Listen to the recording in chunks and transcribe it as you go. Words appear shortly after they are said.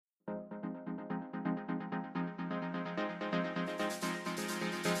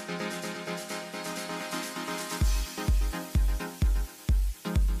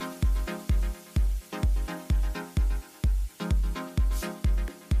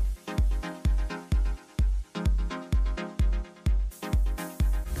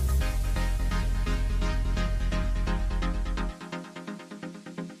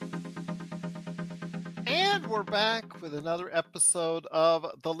we're back with another episode of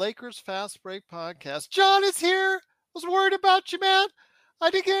the Lakers Fast Break Podcast. John is here. I was worried about you, man. I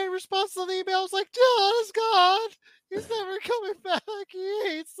didn't get any response on the email. I was like, John is gone. He's never coming back. He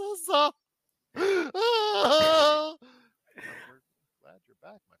hates us all. Oh. We're glad you're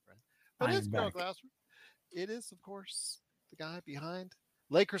back, my friend. But it's Carl Glasser. It is, of course, the guy behind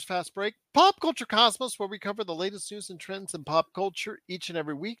Lakers Fast Break, Pop Culture Cosmos, where we cover the latest news and trends in pop culture each and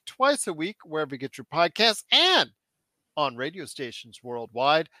every week, twice a week, wherever you get your podcasts, and on radio stations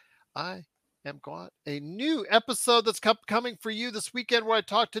worldwide. I am got a new episode that's coming for you this weekend where I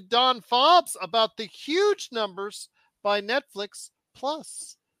talk to Don Fobbs about the huge numbers by Netflix,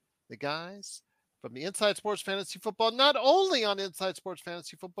 plus the guys from the Inside Sports Fantasy Football, not only on Inside Sports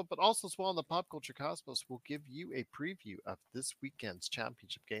Fantasy Football, but also as well on the Pop Culture Cosmos, will give you a preview of this weekend's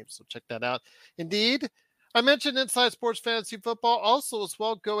championship game. So check that out. Indeed, I mentioned Inside Sports Fantasy Football. Also as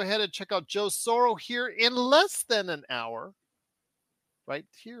well, go ahead and check out Joe Soro here in less than an hour, right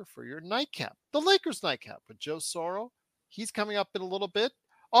here for your nightcap, the Lakers nightcap with Joe Soro. He's coming up in a little bit.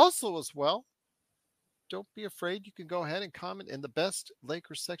 Also as well, don't be afraid. You can go ahead and comment in the best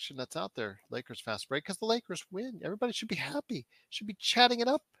Lakers section that's out there, Lakers Fast Break, because the Lakers win. Everybody should be happy, should be chatting it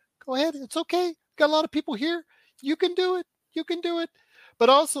up. Go ahead. It's okay. Got a lot of people here. You can do it. You can do it. But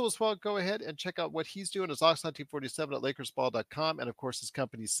also as well, go ahead and check out what he's doing as Ox1947 at LakersBall.com. And of course, his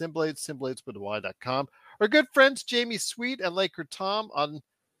company, Simblades with Y.com. Our good friends, Jamie Sweet and Laker Tom on,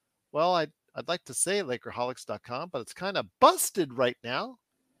 well, I'd like to say Lakerholics.com, but it's kind of busted right now.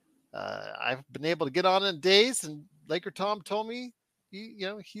 I've been able to get on in days, and Laker Tom told me,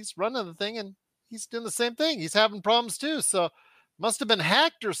 he's running the thing, and he's doing the same thing. He's having problems too, so must have been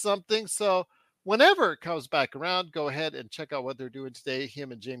hacked or something. So whenever it comes back around, go ahead and check out what they're doing today.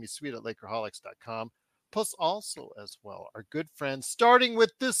 Him and Jamie Sweet at Lakerholics.com. Plus, also as well, our good friends, starting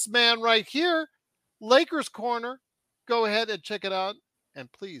with this man right here, Lakers Corner. Go ahead and check it out,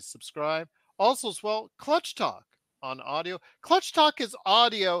 and please subscribe. Also as well, Clutch Talk on audio. Clutch Talk is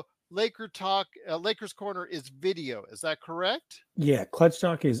audio. Lakers Corner is video. Is that correct? Yeah, Clutch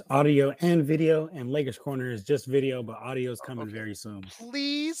Talk is audio and video, and Lakers Corner is just video, but audio is coming very soon.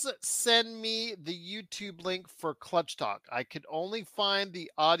 Please send me the YouTube link for Clutch Talk. I could only find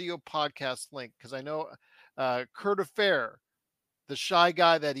the audio podcast link because I know Kurt Affair, the shy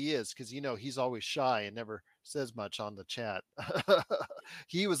guy that he is, because he's always shy and never says much on the chat.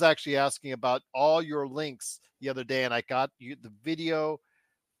 He was actually asking about all your links the other day, and I got you the video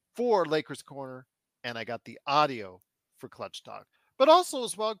for Lakers Corner, and I got the audio for Clutch Talk. But also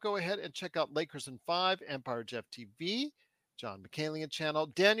as well, go ahead and check out Lakers in 5, Empire Jeff TV, John McCalian channel,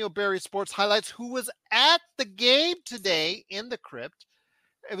 Daniel Berry Sports Highlights, who was at the game today in the crypt.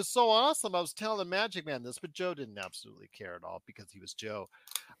 It was so awesome. I was telling the Magic Man this, but Joe didn't absolutely care at all because he was Joe.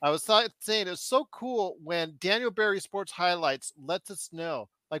 I was saying it was so cool when Daniel Berry Sports Highlights lets us know,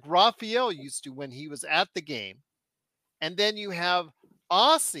 like Raphael used to when he was at the game. And then you have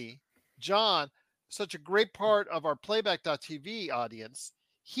Aussie, John, such a great part of our Playback.tv audience.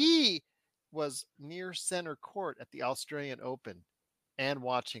 He was near center court at the Australian Open and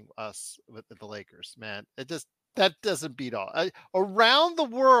watching us with the Lakers. Man, that doesn't beat all. Around the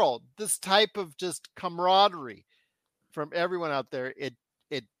world, this type of just camaraderie from everyone out there,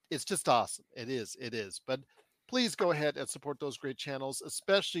 it's just awesome. It is. But please go ahead and support those great channels,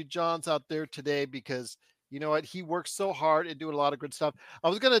 especially John's out there today, because you know what? He works so hard and doing a lot of good stuff. I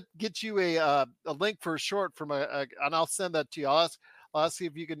was going to get you a link for a short from and I'll send that to you. I'll see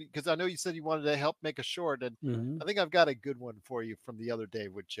if you can, because I know you said you wanted to help make a short, and I think I've got a good one for you from the other day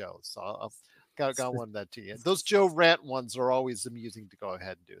with Joe. So I'll got one of that to you. Those Joe rant ones are always amusing to go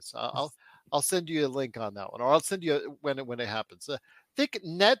ahead and do. So I'll send you a link on that one, or I'll send you when it happens. I think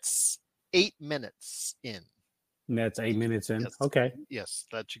Nets 8 minutes in. That's 8 minutes in. Yes. Okay. Yes,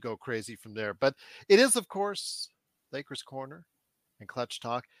 that you go crazy from there. But it is, of course, Lakers Corner and Clutch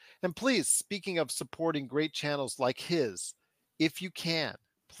Talk. And please, speaking of supporting great channels like his, if you can,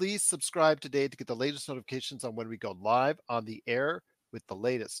 please subscribe today to get the latest notifications on when we go live on the air with the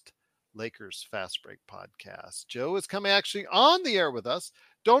latest Lakers Fast Break podcast. Joe is coming actually on the air with us.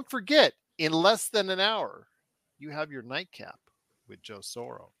 Don't forget, in less than an hour, you have your nightcap with Joe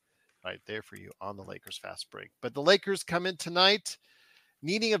Soro right there for you on the Lakers Fast Break. But the Lakers come in tonight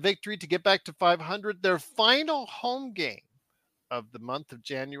needing a victory to get back to 500. Their final home game of the month of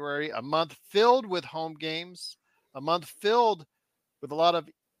January, a month filled with home games, a month filled with a lot of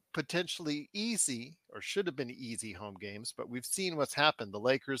potentially easy, or should have been easy, home games. But we've seen what's happened. The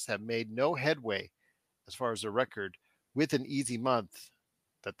Lakers have made no headway as far as their record with an easy month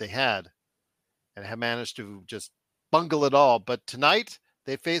that they had, and have managed to just bungle it all. But tonight,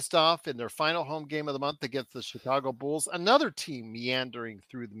 They faced off in their final home game of the month against the Chicago Bulls, another team meandering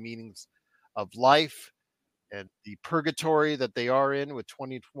through the meanings of life and the purgatory that they are in with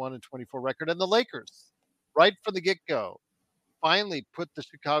 21 and 24 record. And the Lakers, right from the get-go, finally put the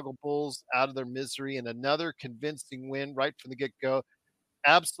Chicago Bulls out of their misery in another convincing win right from the get-go,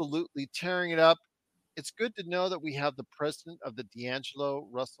 absolutely tearing it up. It's good to know that we have the president of the D'Angelo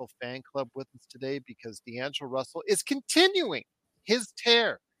Russell fan club with us today because D'Angelo Russell is continuing his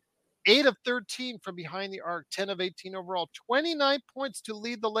tear. 8 of 13 from behind the arc, 10 of 18 overall, 29 points to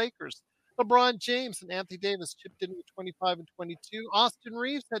lead the Lakers. LeBron James and Anthony Davis chipped in with 25 and 22. Austin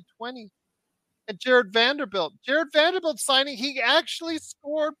Reeves had 20. And Jared Vanderbilt. Jared Vanderbilt signing, he actually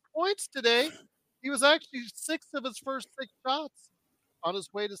scored points today. He was actually 6 of his first 6 shots on his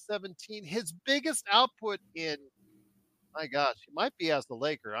way to 17. His biggest output in, my gosh, he might be as the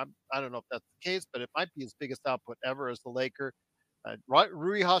Laker. I don't know if that's the case, but it might be his biggest output ever as the Laker.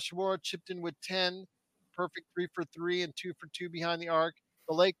 Rui Hashimura chipped in with 10, perfect 3 for 3 and 2 for 2 behind the arc.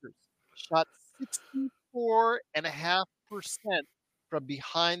 The Lakers shot 64.5% from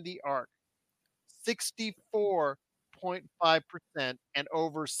behind the arc, 64.5% and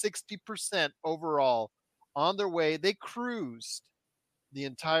over 60% overall on their way. They cruised the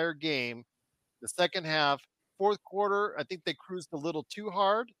entire game. The second half, fourth quarter, I think they cruised a little too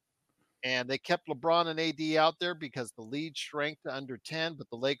hard and they kept LeBron and AD out there because the lead shrank to under 10, but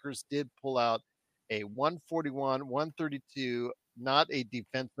the Lakers did pull out a 141-132, not a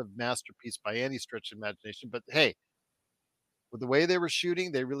defensive masterpiece by any stretch of imagination, but hey, with the way they were shooting,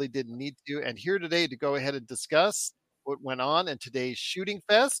 they really didn't need to. And here today to go ahead and discuss what went on in today's shooting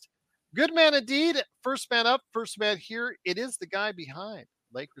fest. Good man indeed. First man up, first man here. It is the guy behind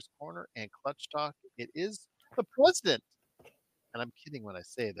Lakers Corner and Clutch Talk. It is the president. And I'm kidding when I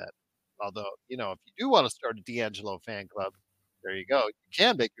say that. Although, if you do want to start a D'Angelo fan club, there you go. You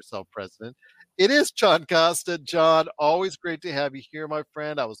can make yourself president. It is John Costa. John, always great to have you here, my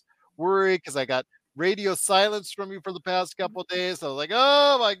friend. I was worried because I got radio silence from you for the past couple of days. I was like,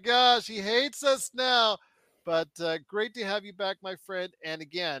 oh my gosh, he hates us now. But great to have you back, my friend. And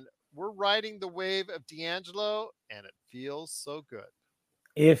again, we're riding the wave of D'Angelo, and it feels so good.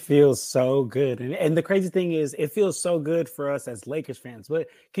 It feels so good. And the crazy thing is, it feels so good for us as Lakers fans. But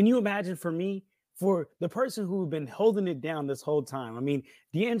can you imagine for me, for the person who's been holding it down this whole time? I mean,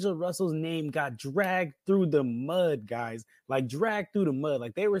 D'Angelo Russell's name got dragged through the mud, guys. Like, dragged through the mud.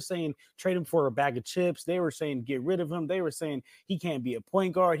 Like, they were saying, trade him for a bag of chips. They were saying, get rid of him. They were saying, he can't be a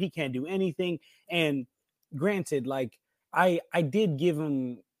point guard. He can't do anything. And granted, like, I did give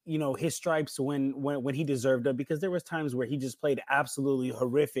him his stripes when he deserved it, because there was times where he just played absolutely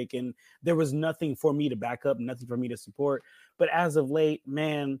horrific and there was nothing for me to back up, nothing for me to support. But as of late,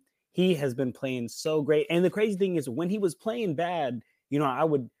 man, he has been playing so great. And the crazy thing is, when he was playing bad,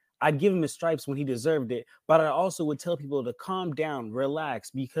 I'd give him his stripes when he deserved it, but I also would tell people to calm down, relax,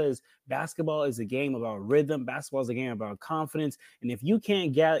 because basketball is a game about rhythm. Basketball is a game about confidence. And if you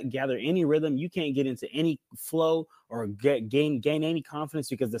can't gather any rhythm, you can't get into any flow or gain any confidence,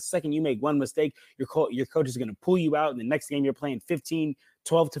 because the second you make one mistake, your coach is going to pull you out. And the next game you're playing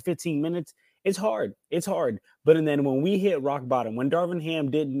 12 to 15 minutes. It's hard. But then when we hit rock bottom, when Darvin Ham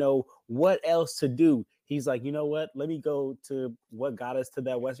didn't know what else to do, he's like, you know what? Let me go to what got us to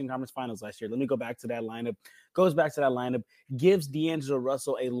that Western Conference Finals last year. Let me go back to that lineup. Goes back to that lineup, gives D'Angelo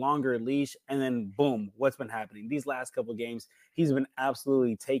Russell a longer leash, and then boom, what's been happening? These last couple of games, he's been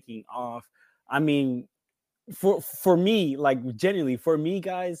absolutely taking off. I mean, for me, like, genuinely, for me,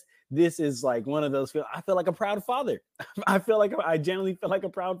 guys, this is like one of those I feel like a proud father. I genuinely feel like a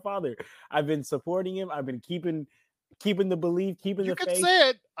proud father. I've been supporting him. I've been keeping the belief, keeping the faith. You can say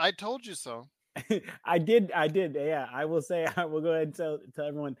it. I told you so. I did. Yeah, I will say, I will go ahead and tell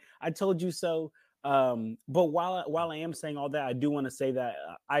everyone, I told you so. But while I am saying all that, I do want to say that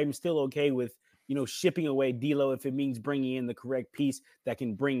I'm still okay with, shipping away D'Lo if it means bringing in the correct piece that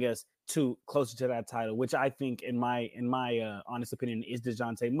can bring us closer to that title, which I think, in my honest opinion, is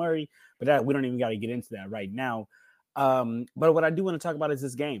DeJounte Murray. But that we don't even got to get into that right now. But what I do want to talk about is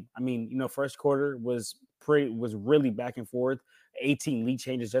this game. I mean, first quarter was really back and forth. 18 lead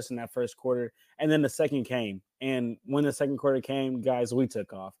changes just in that first quarter. And then the second came. And when the second quarter came, guys, we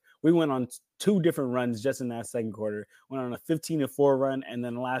took off. We went on 2 different runs just in that second quarter. Went on a 15-4 run. And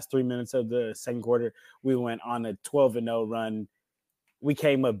then the last 3 minutes of the second quarter, we went on a 12-0 run. We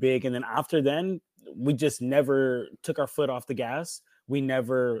came up big. And then after then, we just never took our foot off the gas. We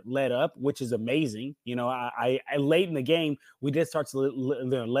never let up, which is amazing. I late in the game, we did start to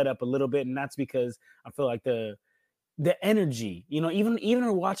let up a little bit. And that's because I feel like the the energy,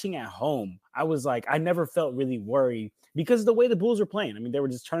 even watching at home, I was like, I never felt really worried because of the way the Bulls were playing. I mean, they were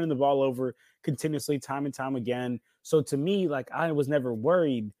just turning the ball over continuously, time and time again. So to me, like, I was never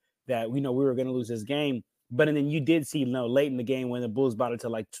worried that we were going to lose this game. But and then you did see, late in the game when the Bulls bought it to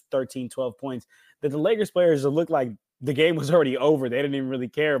like 13, 12 points, that the Lakers players looked like the game was already over. They didn't even really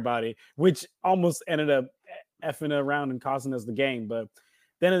care about it, which almost ended up effing around and costing us the game. But at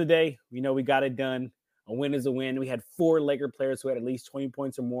the end of the day, we got it done. A win is a win. We had 4 Laker players who had at least 20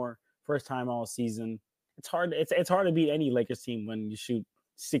 points or more, first time all season. It's hard. It's hard to beat any Lakers team when you shoot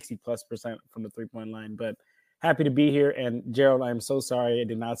 60+% from the 3-point line. But happy to be here. And Gerald, I'm so sorry I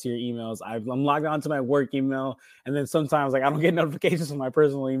did not see your emails. I'm logged on to my work email, and then sometimes I don't get notifications from my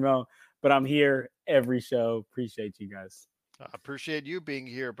personal email. But I'm here every show. Appreciate you guys. I appreciate you being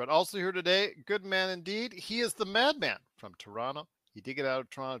here, but also here today, good man indeed. He is the madman from Toronto. He did get out of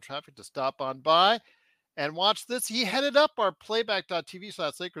Toronto traffic to stop on by and watch this. He headed up our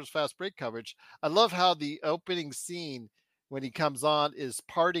playback.tv/Lakers fast break coverage. I love how the opening scene when he comes on is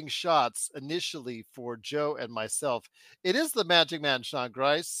parting shots initially for Joe and myself. It is the Magic Man, Sean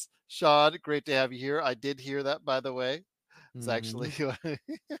Grice. Sean, great to have you here. I did hear that, by the way. It's actually.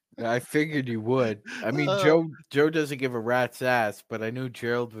 I figured you would. I mean, Joe doesn't give a rat's ass, but I knew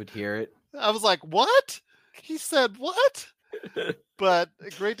Gerald would hear it. I was like, what? He said what? But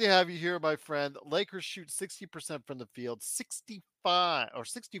great to have you here, my friend. Lakers shoot 60% from the field, 65 or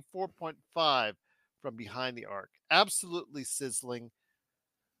 64.5 from behind the arc. Absolutely sizzling.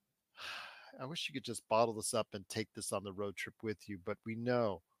 I wish you could just bottle this up and take this on the road trip with you, but we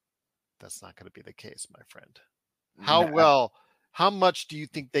know that's not going to be the case, my friend. How much do you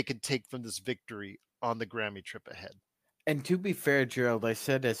think they can take from this victory on the Grammy trip ahead? And to be fair, Gerald, I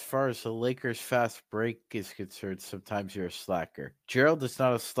said as far as the Lakers fast break is concerned, sometimes you're a slacker. Gerald is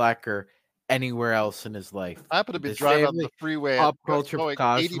not a slacker anywhere else in his life. I happen to be driving on the freeway pop culture going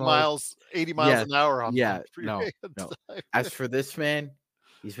cosmos, 80 miles an hour on the freeway. No. As for this man,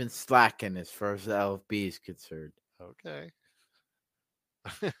 he's been slacking as far as the LFB is concerned. Okay.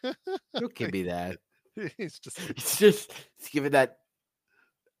 Don't give me that. He's giving that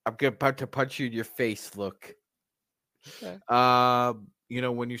I'm about to punch you in your face look. Okay.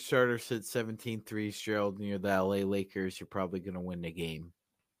 When your starter hit 17 threes, Gerald, near the LA Lakers, you're probably going to win the game.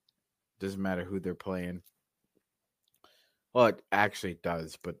 Doesn't matter who they're playing. Well, it actually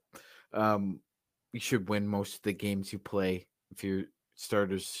does, but you should win most of the games you play if your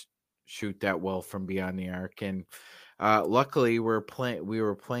starters shoot that well from beyond the arc. And luckily, we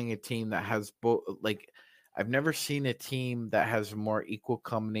were playing a team that has both. Like, I've never seen a team that has a more equal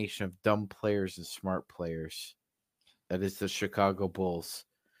combination of dumb players and smart players. That is the Chicago Bulls.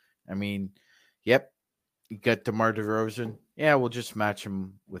 I mean, yep, you got DeMar DeRozan. Yeah, we'll just match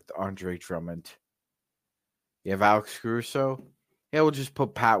him with Andre Drummond. You have Alex Caruso. Yeah, we'll just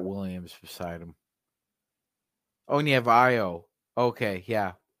put Pat Williams beside him. Oh, and you have Io. Okay,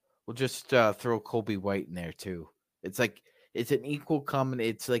 yeah. We'll just throw Kobe White in there, too. It's like, it's an equal common.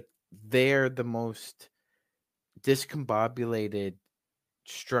 It's like they're the most discombobulated,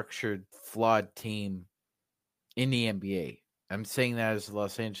 structured, flawed team in the NBA. I'm saying that as a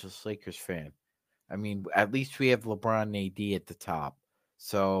Los Angeles Lakers fan. I mean, at least we have LeBron and AD at the top.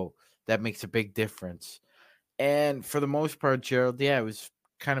 So that makes a big difference. And for the most part, Gerald, yeah, it was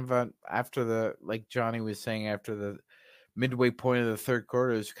kind of after like Johnny was saying, after the midway point of the third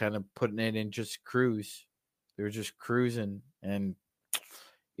quarter, it was kind of putting it in just cruise. They were just cruising. And,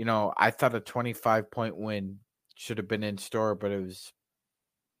 I thought a 25-point win should have been in store, but it was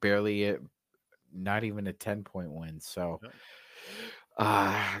barely not even a 10-point win. So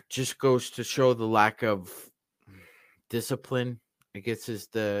just goes to show the lack of discipline, I guess, is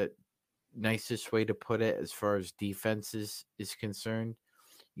the nicest way to put it as far as defense is concerned.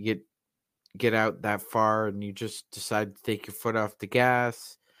 You get out that far and you just decide to take your foot off the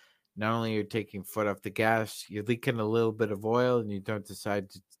gas. Not only are you taking foot off the gas, you're leaking a little bit of oil, and you don't decide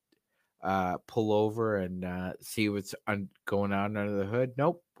to pull over and see what's going on under the hood.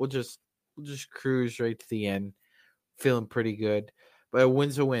 Nope, we'll just cruise right to the end, feeling pretty good. But a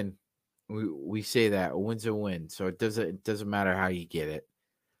win's a win. We say that a win's a win, so it doesn't matter how you get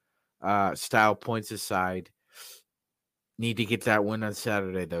it. Style points aside, need to get that win on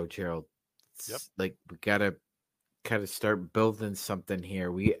Saturday though, Gerald. Yep. Like, we gotta kind of start building something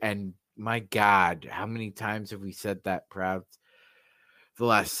here. And my God, how many times have we said that proud the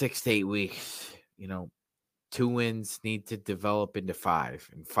last 6 to 8 weeks? 2 wins need to develop into 5,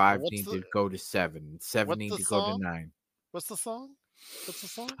 and 5 need to go to 7, and 7 need to go to 9. What's the song?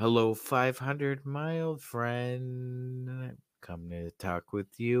 Hello, 500 my old friend. Come to talk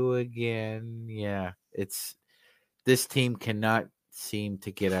with you again. Yeah, it's This team cannot seem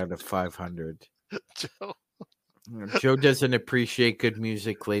to get out of 500. Joe. Joe doesn't appreciate good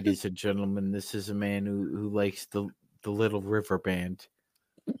music, ladies and gentlemen. This is a man who likes the Little River Band.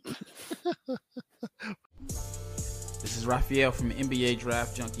 This is Raphael from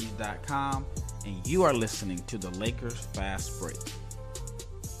NBADraftJunkies.com, and you are listening to the Lakers Fast Break.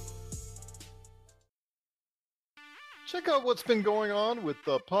 Check out what's been going on with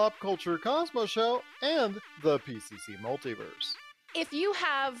the Pop Culture Cosmos Show and the PCC Multiverse. If you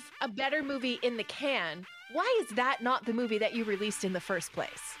have a better movie in the can, why is that not the movie that you released in the first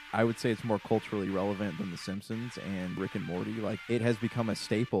place? I would say it's more culturally relevant than The Simpsons and Rick and Morty. Like, it has become a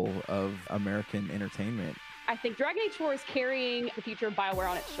staple of American entertainment. I think Dragon Age 4 is carrying the future of BioWare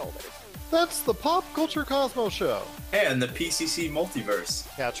on its shoulders. That's the Pop Culture Cosmos Show. And the PCC Multiverse.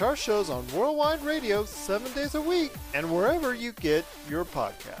 Catch our shows on Worldwide Radio 7 days a week and wherever you get your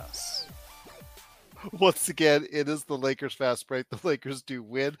podcasts. Once again, it is the Lakers Fast Break. The Lakers do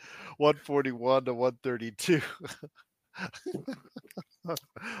win 141 to 132.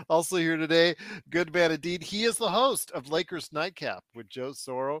 Also here today, good man indeed. He is the host of Lakers Nightcap with Joe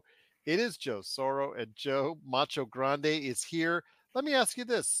Soro. It is Joe Soro, and Joe Macho Grande is here. Let me ask you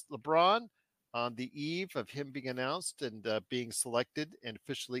this. LeBron, on the eve of him being announced and being selected and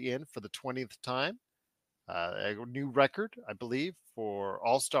officially in for the 20th time, a new record, I believe, for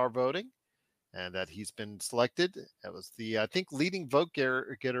All-Star voting, and that he's been selected. That was the, I think, leading vote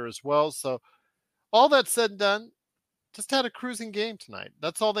getter as well. So all that said and done, just had a cruising game tonight.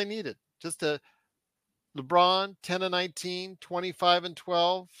 That's all they needed. Just a LeBron, 10 and 19, 25 and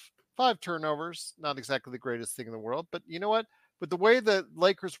 12, 5 turnovers. Not exactly the greatest thing in the world, but you know what? With the way the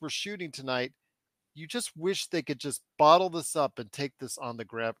Lakers were shooting tonight, you just wish they could just bottle this up and take this on the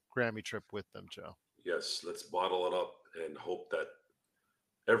Grammy trip with them, Joe. Yes, let's bottle it up and hope that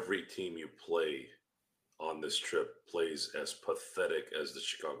every team you play on this trip plays as pathetic as the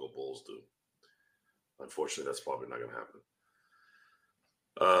Chicago Bulls do. Unfortunately, that's probably not going to happen.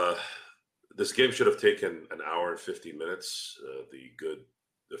 This game should have taken an hour and 50 minutes. The good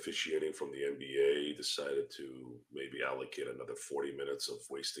officiating from the NBA decided to maybe allocate another 40 minutes of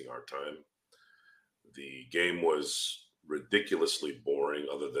wasting our time. The game was ridiculously boring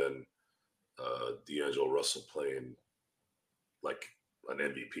other than D'Angelo Russell playing like an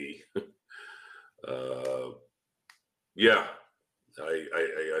MVP. Yeah, I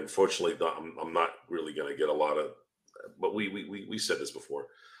unfortunately, I'm not really going to get a lot of, but we said this before.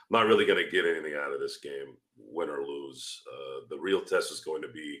 I'm not really going to get anything out of this game, win or lose. The real test is going to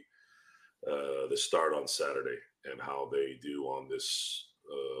be the start on Saturday and how they do on this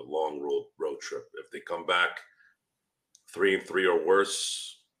long road trip. If they come back 3-3 or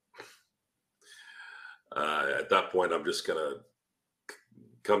worse, at that point, I'm just going to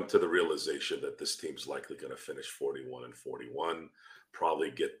come to the realization that this team's likely going to finish 41-41,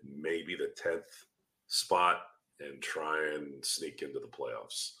 probably get maybe the 10th spot and try and sneak into the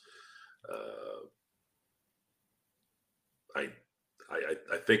playoffs. I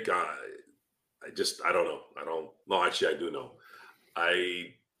think I don't know. No, actually I do know.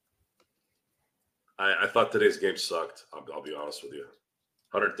 I thought today's game sucked. I'll be honest with you.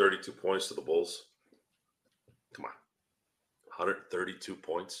 132 points to the Bulls. Come on. 132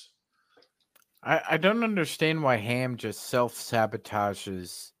 points. I don't understand why Ham just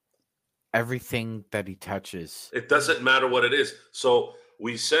self-sabotages everything that he touches. It doesn't matter what it is. So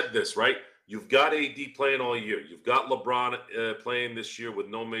we said this, right? You've got AD playing all year. You've got LeBron playing this year with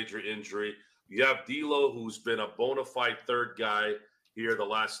no major injury. You have D'Lo, who's been a bona fide third guy here the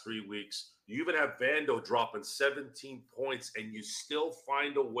last 3 weeks. You even have Vando dropping 17 points, and you still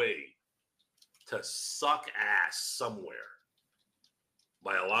find a way to suck ass somewhere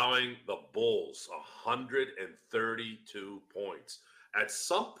by allowing the Bulls 132 points. At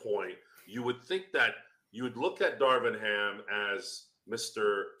some point, you would think that you would look at Darvin Ham as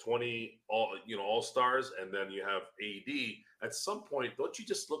Mr. 20 all-stars, and then you have AD. At some point, don't you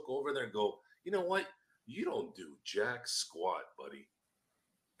just look over there and go, you know what? You don't do jack squat, buddy.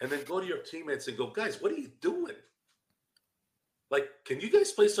 And then go to your teammates and go, guys, what are you doing? Like, can you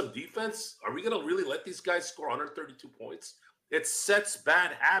guys play some defense? Are we going to really let these guys score 132 points? It sets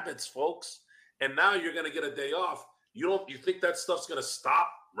bad habits, folks. And now you're going to get a day off. You think that stuff's going to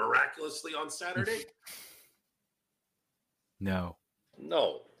stop miraculously on Saturday? No.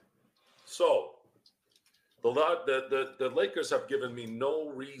 So the Lakers have given me no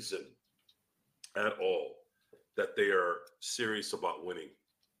reason at all that they are serious about winning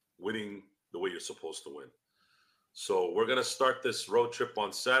the way you're supposed to win. So we're going to start this road trip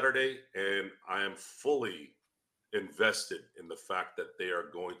on Saturday, and I am fully invested in the fact that they are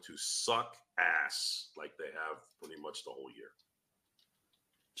going to suck ass like they have pretty much the whole year.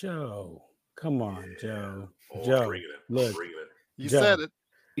 Joe, come on, Joe. Oh, Joe, I'm bringing it. look, I'm bringing it. You Joe, said it.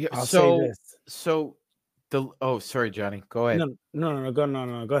 Yeah, I'll say this. Sorry, Johnny. Go ahead. No.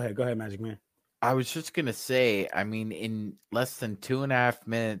 Go ahead, Magic Man. I was just gonna say, I mean, in less than 2.5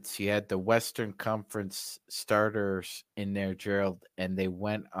 minutes, you had the Western Conference starters in there, Gerald, and they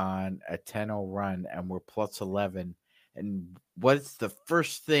went on a 10-0 run and were plus 11. And what's the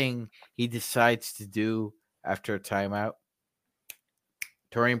first thing he decides to do after a timeout?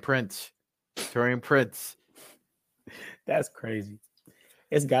 Torian Prince. That's crazy.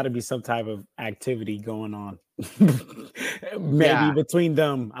 It's got to be some type of activity going on. Maybe between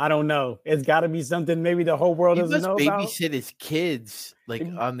them. I don't know. It's got to be something maybe the whole world doesn't know about. Babysit his kids like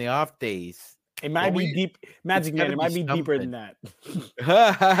on the off days. It might be deep. Magic Man, it might be deeper than that.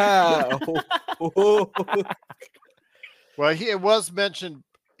 Well, it was mentioned,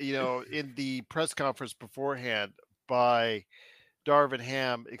 in the press conference beforehand by Darvin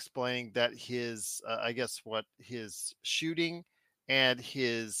Ham explaining that his, his shooting and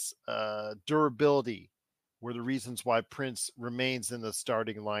his durability were the reasons why Prince remains in the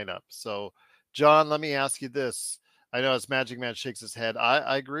starting lineup. So, John, let me ask you this. I know as Magic Man shakes his head,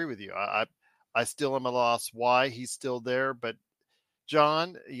 I agree with you. I still am at a loss why he's still there. But,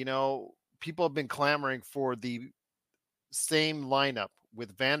 John, people have been clamoring for the same lineup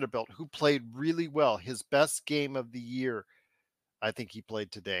with Vanderbilt, who played really well. His best game of the year, I think he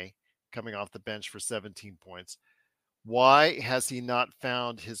played today, coming off the bench for 17 points. Why has he not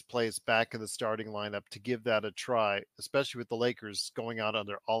found his place back in the starting lineup to give that a try, especially with the Lakers going out on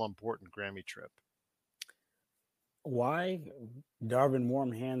their all-important Grammy trip? Why? Darvin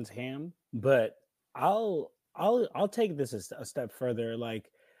warm hands Ham, but I'll take this a step further.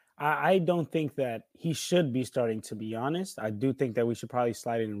 Like, I don't think that he should be starting, to be honest. I do think that we should probably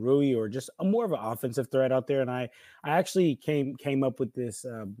slide in Rui or just a more of an offensive threat out there. And I actually came up with this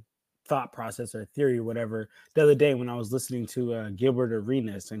thought process or theory or whatever the other day when I was listening to Gilbert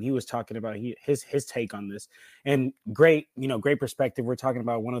Arenas, and he was talking about his take on this. And great perspective. We're talking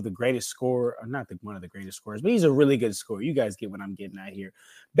about one of the greatest scorer, one of the greatest scorers, but he's a really good scorer. You guys get what I'm getting at here.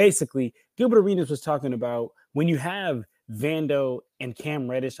 Basically, Gilbert Arenas was talking about when you have Vando and Cam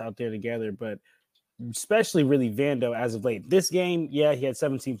Reddish out there together, but especially really Vando as of late. This game, yeah, he had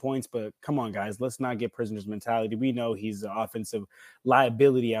 17 points, but come on, guys, let's not get prisoners mentality. We know he's an offensive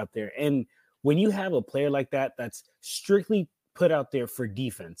liability out there. And when you have a player like that, that's strictly put out there for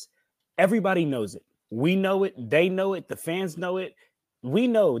defense, everybody knows it. We know it. They know it. The fans know it. We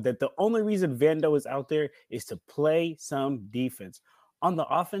know that the only reason Vando is out there is to play some defense. On the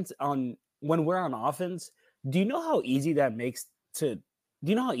offense, when we're on offense, do you know how easy that makes it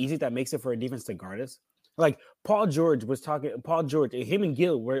for a defense to guard us? Like Paul George, him and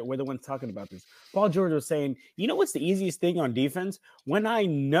Gil were the ones talking about this. Paul George was saying, you know what's the easiest thing on defense? When I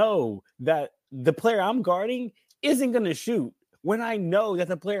know that the player I'm guarding isn't going to shoot. When I know that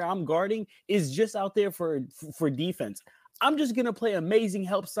the player I'm guarding is just out there for defense. I'm just going to play amazing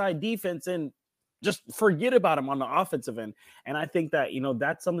help side defense and just forget about him on the offensive end. And I think that,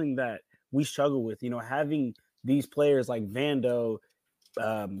 that's something that we struggle with, having these players like Vando,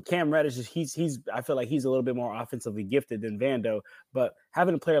 Cam Reddish, I feel like he's a little bit more offensively gifted than Vando, but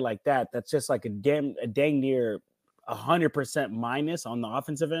having a player like that's just like a dang near 100% minus on the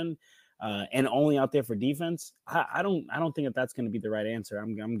offensive end, and only out there for defense. I don't think that's going to be the right answer.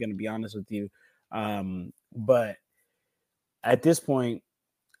 I'm going to be honest with you, but at this point,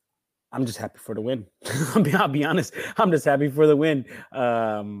 I'm just happy for the win. I'll be honest. I'm just happy for the win.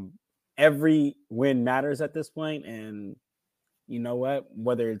 Every win matters at this point, and you know what?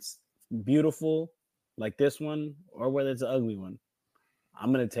 Whether it's beautiful like this one or whether it's an ugly one,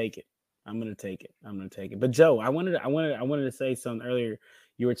 I'm gonna take it. But Joe, I wanted to say something earlier.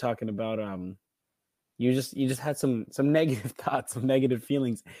 You were talking about you just had some negative thoughts, some negative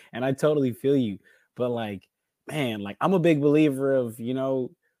feelings, and I totally feel you. But like, man, like I'm a big believer of the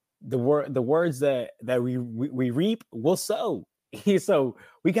words that we reap, we'll sow. So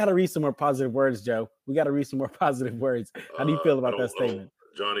we got to read some more positive words, Joe. We got to read some more positive words. How do you feel about that statement?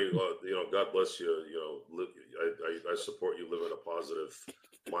 Johnny, God bless you. I support you living a positive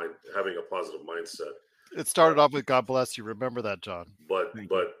mind, having a positive mindset. It started off with God bless you. Remember that, John. But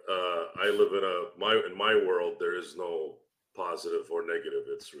I live in my world. There is no positive or negative.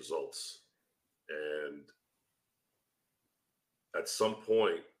 It's results. And at some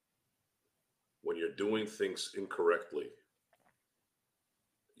point, when you're doing things incorrectly,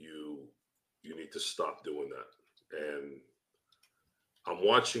 you need to stop doing that. And I'm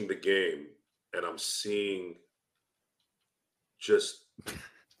watching the game and I'm seeing just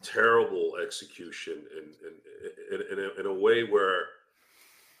terrible execution in a way where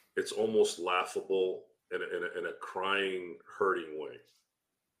it's almost laughable in a crying, hurting way.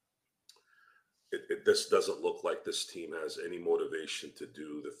 This doesn't look like this team has any motivation to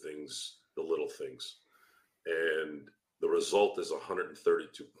do the little things. And the result is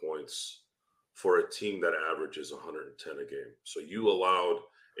 132 points for a team that averages 110 a game. So you allowed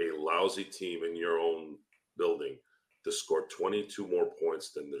a lousy team in your own building to score 22 more points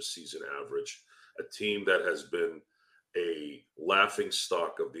than their season average. A team that has been a laughing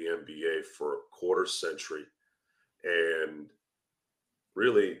stock of the NBA for a quarter century and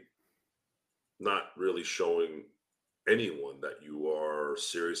really not really showing anyone that you are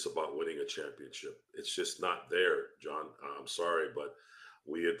serious about winning a championship. It's just not there, John. I'm sorry, but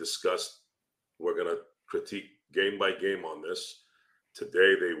we had discussed we're going to critique game by game on this.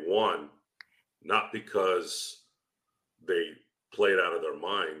 Today they won, not because they played out of their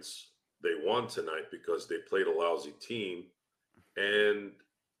minds. They won tonight because they played a lousy team, and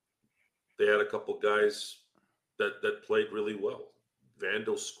they had a couple guys that played really well.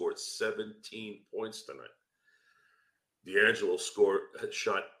 Vando scored 17 points tonight. D'Angelo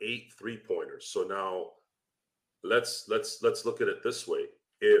shot 8 3-pointers. So now let's look at it this way.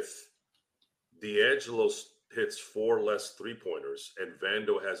 If D'Angelo hits 4 less 3-pointers and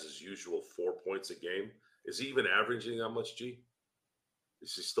Vando has his usual 4 points a game, is he even averaging how much, G?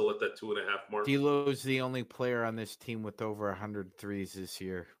 Is he still at that 2.5 mark? D'Lo's the only player on this team with over 100 threes this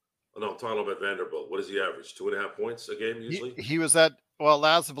year. Oh, no, I'm talking about Vanderbilt. What does he average? 2.5 points a game usually? He was at, well,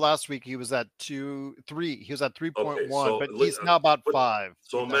 as of last week, he was at 3. He was at 3.1, Okay, so but he's now about 5.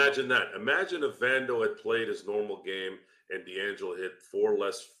 So imagine that. Imagine if Vando had played his normal game and D'Angelo hit 4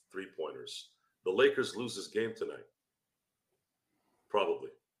 less 3-pointers. The Lakers lose this game tonight.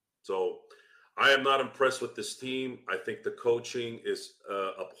 Probably. So I am not impressed with this team. I think the coaching is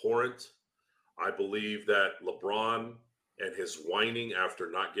abhorrent. I believe that LeBron and his whining after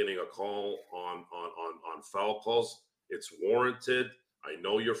not getting a call on foul calls, it's warranted. I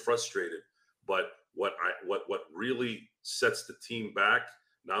know you're frustrated, but what really sets the team back,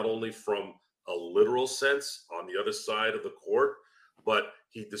 not only from a literal sense on the other side of the court, but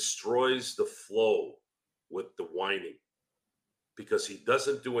he destroys the flow with the whining because he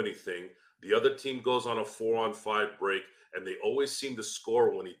doesn't do anything. The other team goes on a 4-on-5 break, and they always seem to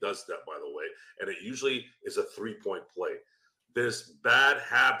score when he does that, by the way. And it usually is a 3-point play. There's bad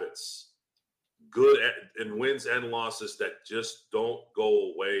habits, good in wins and losses that just don't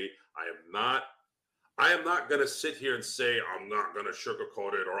go away. I am not going to sit here and say I'm not going to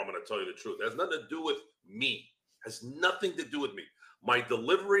sugarcoat it or I'm going to tell you the truth. It has nothing to do with me. It has nothing to do with me. My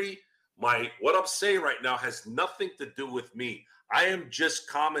delivery, what I'm saying right now has nothing to do with me. I am just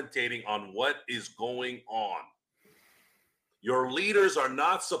commentating on what is going on. Your leaders are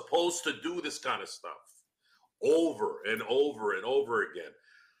not supposed to do this kind of stuff over and over and over again.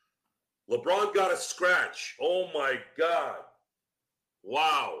 LeBron got a scratch. Oh, my God.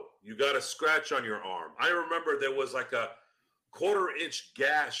 Wow. You got a scratch on your arm. I remember there was like a 1/4-inch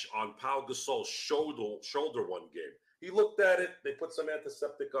gash on Pau Gasol's shoulder one game. He looked at it. They put some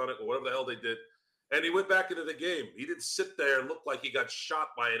antiseptic on it or whatever the hell they did. And he went back into the game. He didn't sit there and look like he got shot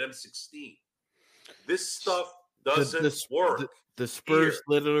by an M16. This stuff doesn't work. The Spurs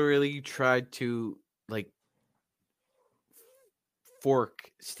literally tried to fork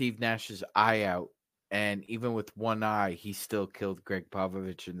Steve Nash's eye out, and even with one eye, he still killed Greg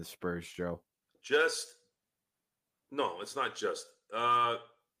Popovich in the Spurs, Joe. No, it's not just.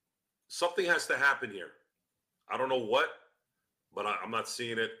 Something has to happen here. I don't know what, but I'm not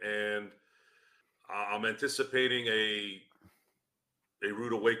seeing it, and I'm anticipating a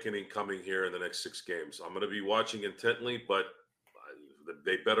rude awakening coming here in the next 6 games. I'm going to be watching intently, but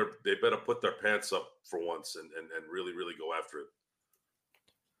they better put their pants up for once and really, really go after it.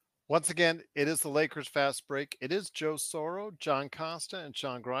 Once again, it is the Lakers Fast Break. It is Joe Soro, John Costa, and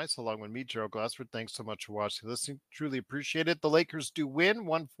Sean Grice, along with me, Gerald Glassford. Thanks so much for watching and listening. Truly appreciate it. The Lakers do win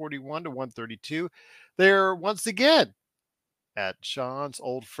 141-132. They're once again at Sean's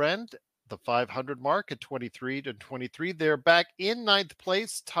old friend, the 500 mark at 23-23. They're back in 9th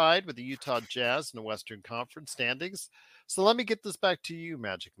place, tied with the Utah Jazz in the Western Conference standings. So let me get this back to you,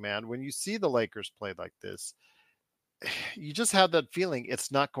 Magic Man. When you see the Lakers play like this, you just have that feeling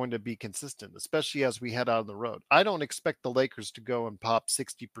it's not going to be consistent, especially as we head out on the road. I don't expect the Lakers to go and pop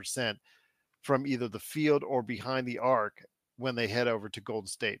 60% from either the field or behind the arc when they head over to Golden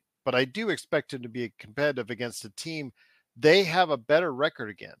State. But I do expect them to be competitive against a team they have a better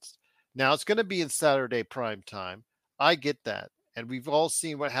record against. Now, it's going to be in Saturday prime time. I get that. And we've all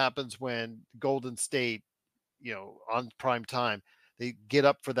seen what happens when Golden State, on prime time. They get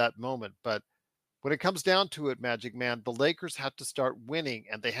up for that moment. But when it comes down to it, Magic Man, the Lakers have to start winning,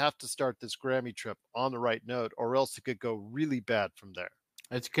 and they have to start this Grammy trip on the right note, or else it could go really bad from there.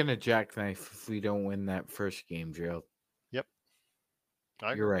 It's gonna jackknife if we don't win that first game, Gerald. Yep.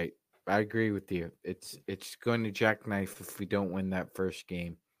 You're right. I agree with you. It's going to jackknife if we don't win that first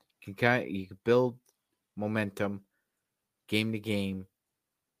game. You can build momentum game to game.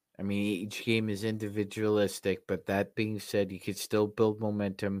 I mean, each game is individualistic, but that being said, you could still build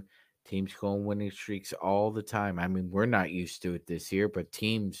momentum. Teams go on winning streaks all the time. I mean, we're not used to it this year, but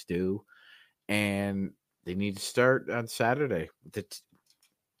teams do, and they need to start on Saturday.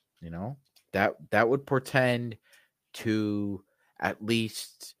 That would portend to at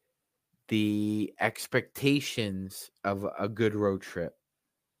least the expectations of a good road trip.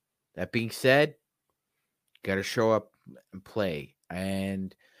 That being said, got to show up and play.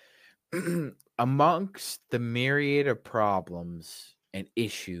 And amongst the myriad of problems and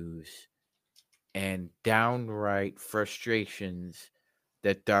issues and downright frustrations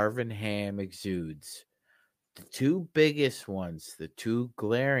that Darvin Ham exudes, the two biggest ones, the two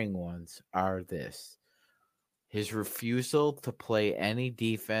glaring ones are this: his refusal to play any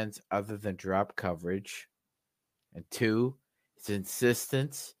defense other than drop coverage, and two, his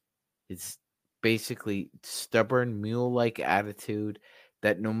insistence, his basically stubborn mule-like attitude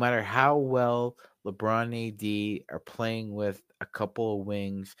that no matter how well LeBron AD are playing with a couple of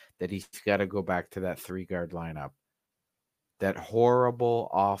wings, that he's got to go back to that 3-guard lineup. That horrible,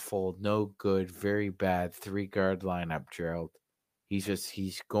 awful, no good, very bad 3-guard lineup, Gerald.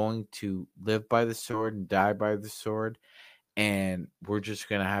 He's going to live by the sword and die by the sword, and we're just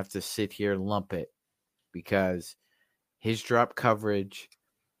going to have to sit here and lump it because his drop coverage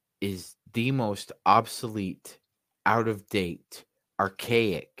is the most obsolete, out of date,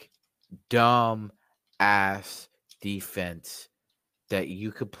 archaic, dumb ass defense that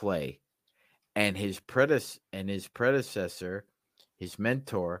you could play. And his predecessor, his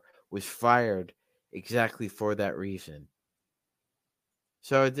mentor, was fired exactly for that reason.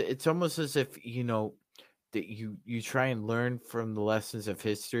 So it's almost as if that you try and learn from the lessons of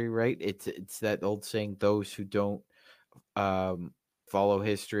history, right? It's that old saying: those who don't follow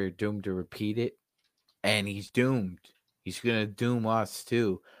history are doomed to repeat it. And he's doomed. He's gonna doom us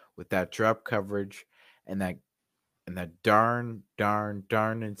too with that drop coverage and that darn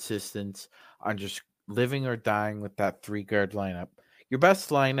insistence on just living or dying with that 3-guard lineup. Your best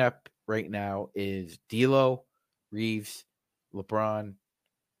lineup right now is D'Lo, Reeves, LeBron,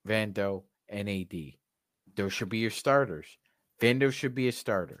 Vando, and AD. Those should be your starters. Vando should be a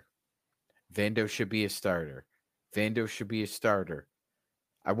starter. Vando should be a starter. Vando should be a starter.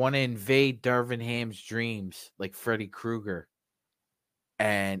 I want to invade Darvin Ham's dreams like Freddy Krueger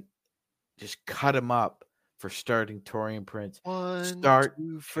and just cut him up for starting Torian Prince.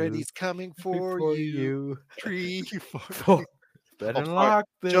 Two, Freddy's coming for you. 3, 4. Better lock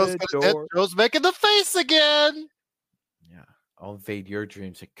the door. Joe's making the face again. Yeah, I'll invade your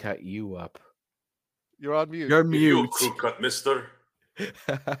dreams and cut you up. You're on mute. You're mute. You a crew cut, mister.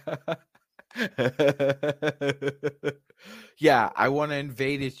 Yeah, I want to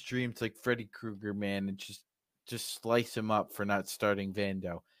invade his dreams like Freddy Krueger, man, and just slice him up for not starting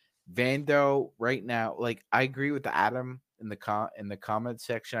Vando. Vando right now, like I agree with Adam in the comment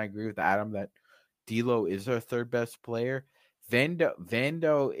section. I agree with Adam that D'Lo is our third best player.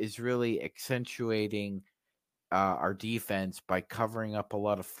 Vando is really accentuating our defense by covering up a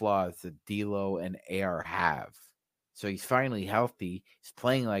lot of flaws that D'Lo and AR have. So he's finally healthy. He's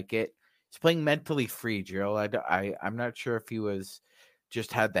playing like it. He's playing mentally free, Gerald. I'm not sure if he was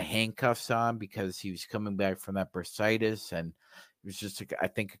just had the handcuffs on because he was coming back from that bursitis, and it was just, I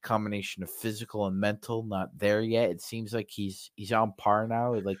think, a combination of physical and mental not there yet. It seems like he's on par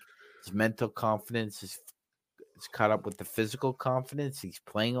now. Like his mental confidence is caught up with the physical confidence. He's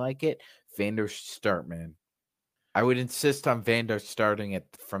playing like it. Vander should start, man. I would insist on Vander starting it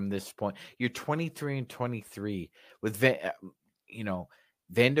from this point. You're 23 and 23 with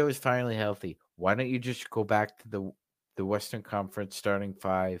Vando is finally healthy. Why don't you just go back to the Western Conference starting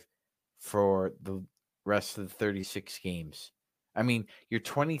 5 for the rest of the 36 games? I mean, you're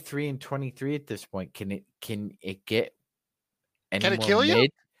 23 and 23 at this point. Can it get any Can it more kill mid? you?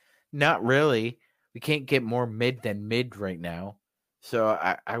 Not really. We can't get more mid than mid right now. So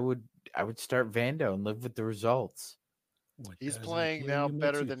I would start Vando and live with the results. He's playing now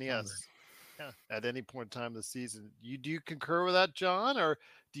better than he has at any point in time this season. Do you concur with that, John, or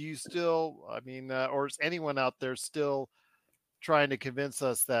do you still? I mean, or is anyone out there still trying to convince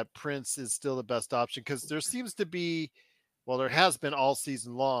us that Prince is still the best option? Because there seems to be Well, there has been all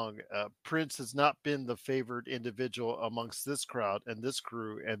season long. Prince has not been the favored individual amongst this crowd and this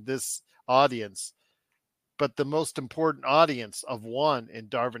crew and this audience, but the most important audience of one in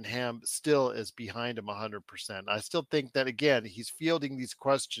Darvin Ham still is behind him 100%. I still think that, again, he's fielding these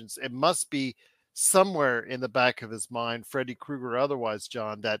questions. It must be somewhere in the back of his mind, Freddy Krueger or otherwise,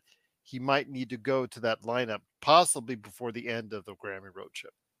 John, that he might need to go to that lineup, possibly before the end of the Grammy Road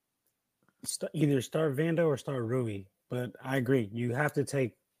trip. Either start Vando or start Rui. But I agree. You have to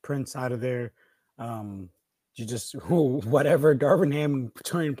take Prince out of there. You just whatever Darvin Ham and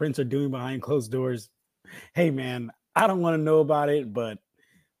Torian Prince are doing behind closed doors. Hey man, I don't want to know about it, but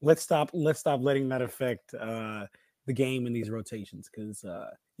let's stop letting that affect the game in these rotations. Because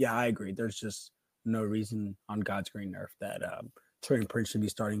yeah, I agree. There's just no reason on God's green earth that Torian Prince should be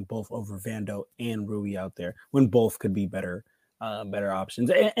starting both over Vando and Rui out there when both could be better options.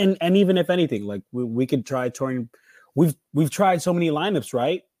 And even if anything, like we could try Torian. We've tried so many lineups,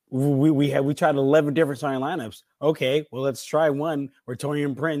 right? We tried 11 different starting lineups. Okay, well let's try one where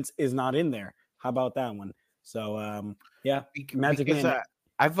Torian Prince is not in there. How about that one? So yeah, Magic Man.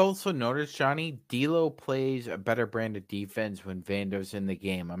 I've also noticed, Johnny, D'Lo plays a better brand of defense when Vando's in the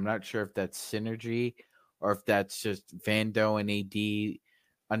game. I'm not sure if that's synergy or if that's just Vando and AD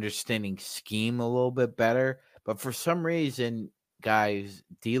understanding scheme a little bit better. But for some reason, guys,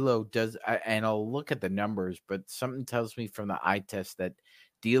 D'Lo does, and I'll look at the numbers, but something tells me from the eye test that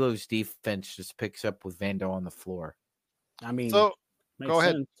D'Lo's defense just picks up with Vando on the floor. I mean, so go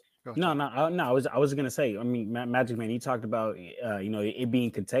ahead. Sense. No. I was gonna say. I mean, Magic Man. You talked about it being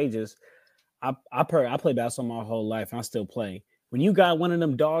contagious. I play basketball my whole life, and I still play. When you got one of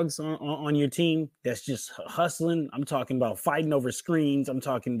them dogs on your team that's just hustling, I'm talking about fighting over screens. I'm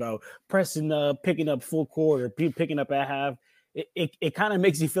talking about pressing up, picking up full court, or picking up at half. It kind of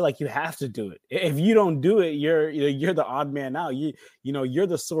makes you feel like you have to do it. If you don't do it, you're the odd man out. You're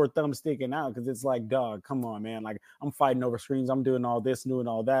the sore thumb sticking out because it's like, dog, come on, man. Like I'm fighting over screens, I'm doing all this, doing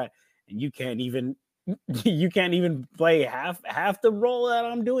all that, and you can't even play half the role that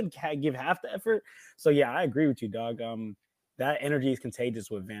I'm doing. Can't give half the effort. So yeah, I agree with you, dog. That energy is contagious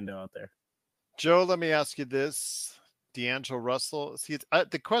with Vando out there. Joe, let me ask you this. D'Angelo Russell. See,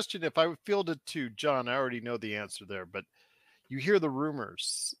 the question, if I fielded to John, I already know the answer there, but you hear the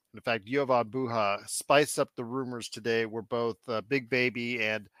rumors. In fact, Yovan Buha spiced up the rumors today where both Big Baby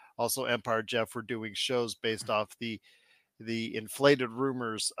and also Empire Jeff were doing shows based off the inflated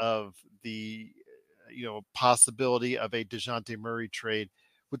rumors of the possibility of a DeJounte Murray trade.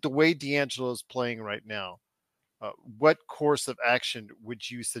 With the way D'Angelo is playing right now, what course of action would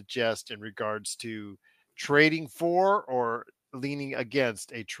you suggest in regards to trading for or leaning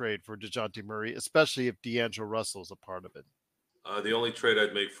against a trade for DeJounte Murray, especially if D'Angelo Russell is a part of it? The only trade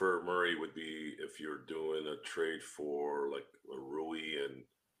I'd make for Murray would be if you're doing a trade for like a Rui and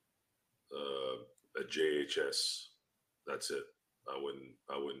a JHS. That's it. I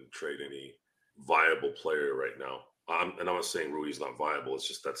wouldn't trade any viable player right now. And I'm not saying Rui's not viable. It's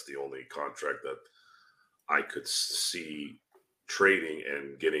just that's the only contract that I could see trading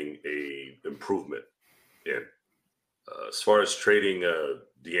and getting a improvement in. As far as trading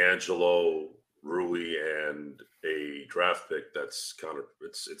D'Angelo, Rui, and a draft pick, that's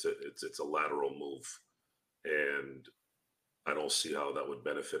it's a lateral move, and I don't see how that would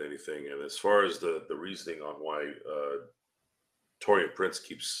benefit anything. And as far as the reasoning on why Torian Prince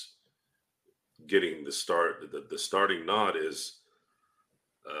keeps getting the starting nod is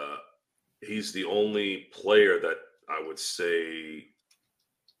he's the only player that I would say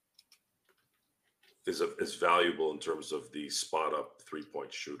is valuable in terms of the spot up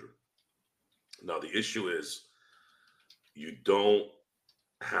 3-point shooter. Now the issue is you don't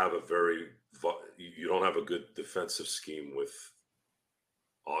have a good defensive scheme with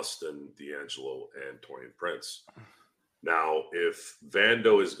Austin, D'Angelo, and Torian Prince. Now, if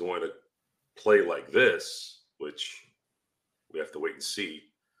Vando is going to play like this, which we have to wait and see,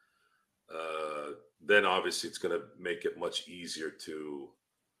 then obviously it's going to make it much easier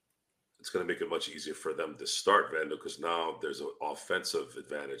for them to start Vando because now there's an offensive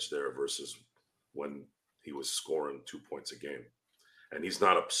advantage there versus when he was scoring 2 points a game. And he's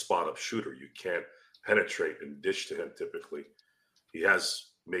not a spot-up shooter. You can't penetrate and dish to him typically. He has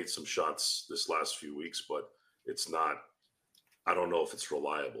made some shots this last few weeks, but it's not – I don't know if it's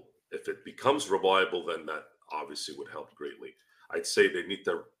reliable. If it becomes reliable, then that obviously would help greatly. I'd say they need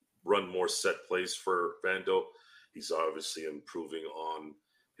to run more set plays for Vando. He's obviously improving on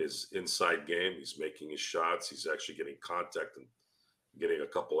his inside game. He's making his shots. He's actually getting contact and getting a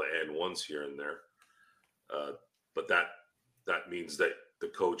couple of and ones here and there. But that means that the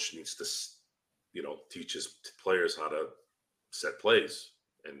coach needs to, teach his players how to set plays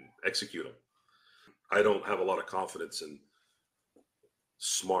and execute them. I don't have a lot of confidence in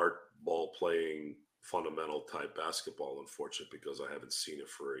smart ball playing, fundamental type basketball, unfortunately, because I haven't seen it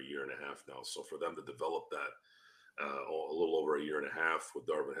for a year and a half now. So for them to develop that a little over a year and a half with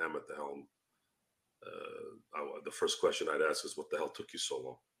Darvin Ham at the helm, the first question I'd ask is, what the hell took you so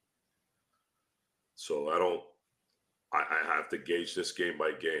long? So I have to gauge this game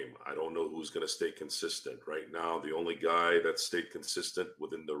by game. I don't know who's going to stay consistent. Right now, the only guy that stayed consistent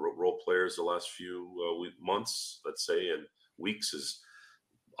within the role players the last few months, let's say, and weeks, is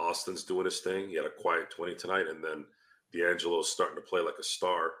Austin's doing his thing. He had a quiet 20 tonight, and then D'Angelo's starting to play like a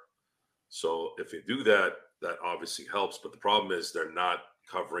star. So if you do that, that obviously helps. But the problem is they're not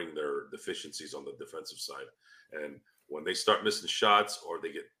covering their deficiencies on the defensive side. And when they start missing shots, or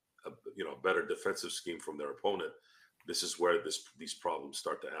they get a better defensive scheme from their opponent, this is where these problems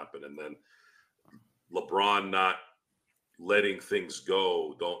start to happen. And then LeBron not letting things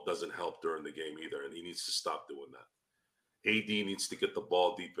go doesn't help during the game either. And he needs to stop doing that. AD needs to get the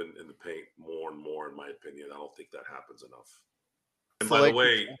ball deep in the paint more and more, in my opinion. I don't think that happens enough. And by the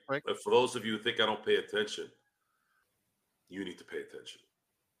way, for those of you who think I don't pay attention, you need to pay attention.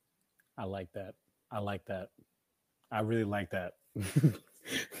 I like that. I really like that.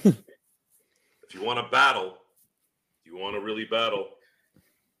 If you want to battle, you want to really battle,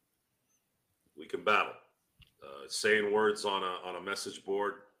 we can battle. Saying words on a message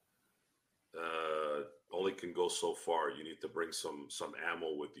board only can go so far. You need to bring some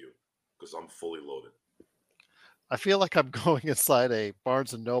ammo with you, because I'm fully loaded. I feel like I'm going inside a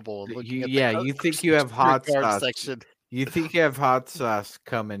Barnes and Noble and looking at you think you have hot sauce section. You think you have hot sauce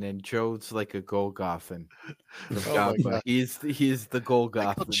coming, and Joe's like a Golgothan. Oh my God. He's the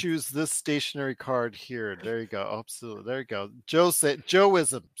Golgothan. I'll choose this stationary card here. There you go. Absolutely. There you go. Joe said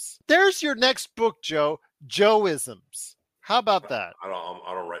Joeisms. There's your next book, Joe. Joeisms. How about that? I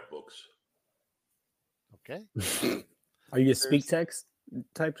don't write books. Okay. Are you a speak text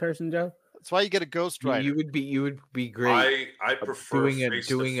type person, Joe? That's why you get a ghostwriter. You would be great. I prefer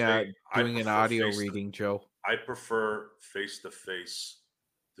doing an audio reading, Joe. I prefer face-to-face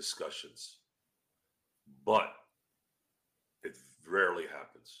discussions, but it rarely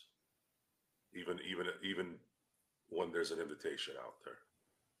happens. Even when there's an invitation out there,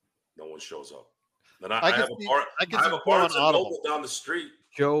 no one shows up. Then I have a Barnes and Noble down the street.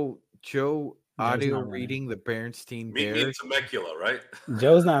 Joe, audio reading the Bernstein Bears. Meet me in Temecula, right?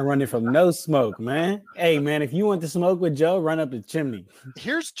 Joe's not running from no smoke, man. Hey, man, if you want to smoke with Joe, run up the chimney.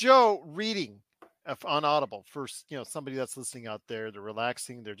 Here's Joe reading on Audible for somebody that's listening out there. They're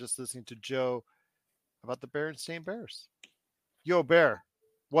relaxing. They're just listening to Joe about the Bernstein Bears. Yo, Bear,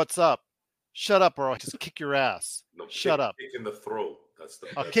 what's up? Shut up, or I'll just kick your ass. No, Shut up. Kick in the throat.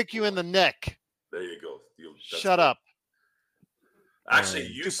 I'll kick you in the neck. There you go. Shut up. Actually,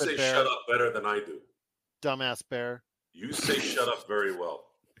 you say bear. Shut up better than I do. Dumbass Bear. You say shut up very well.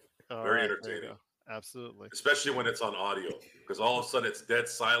 Very entertaining. Absolutely. Especially when it's on audio, because all of a sudden it's dead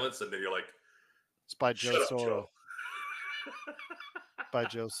silence, and then you're like, it's by Joe Soro. Joe. By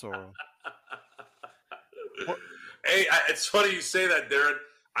Joe Soro. Hey, it's funny you say that, Darren.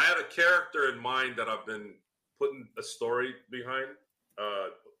 I have a character in mind that I've been putting a story behind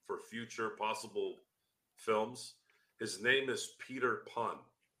for future possible films. His name is Peter Pun.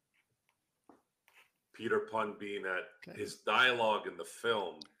 Peter Pun being that his dialogue in the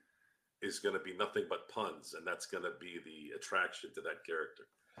film is going to be nothing but puns, and that's going to be the attraction to that character.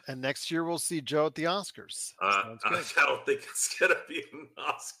 And next year we'll see Joe at the Oscars. I don't think it's going to be an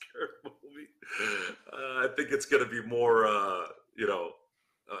Oscar movie. I think it's going to be more,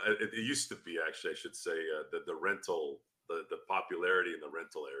 it used to be, actually, I should say, the rental, the popularity in the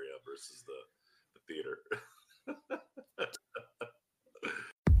rental area versus the theater.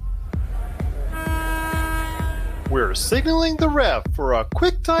 We're signaling the ref for a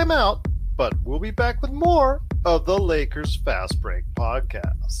quick timeout, but we'll be back with more of the Lakers Fast Break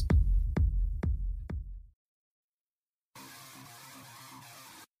podcast.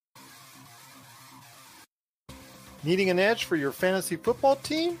 Needing an edge for your fantasy football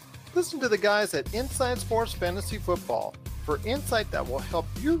team? Listen to the guys at Inside Sports Fantasy Football for insight that will help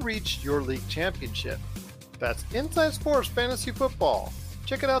you reach your league championship. That's Inside Sports Fantasy Football.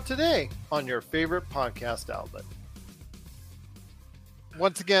 Check it out today on your favorite podcast outlet.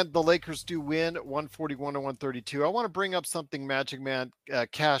 Once again, the Lakers do win 141-132. I want to bring up something Magic Man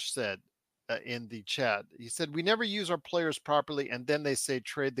Cash said in the chat. He said, we never use our players properly, and then they say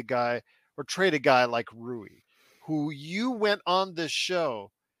trade a guy like Rui, who you went on this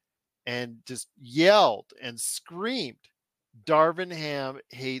show and just yelled and screamed Darvin Ham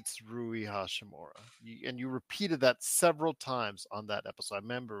hates Rui Hashimura. And you repeated that several times on that episode. I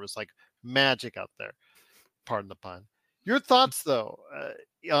remember it was like magic out there. Pardon the pun. Your thoughts, though,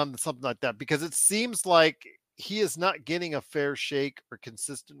 on something like that? Because it seems like he is not getting a fair shake or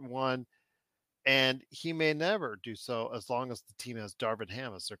consistent one, and he may never do so as long as the team has Darvin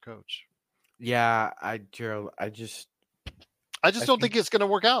Ham as their coach. Yeah, Gerald, I just don't think it's going to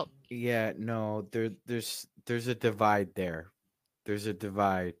work out. Yeah, no, there's a divide there. There's a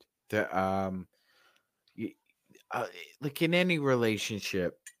divide. You, like in any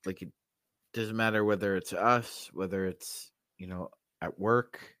relationship, like it doesn't matter whether it's us, whether it's at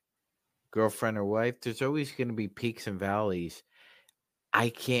work, girlfriend or wife. There's always going to be peaks and valleys. I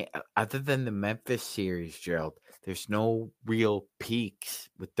can't, other than the Memphis series, Gerald. There's no real peaks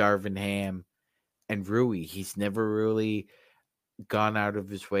with Darvin Ham and Rui. He's never really gone out of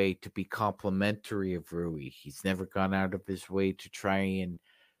his way to be complimentary of Rui. He's never gone out of his way to try and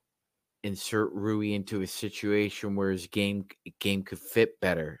insert Rui into a situation where his game could fit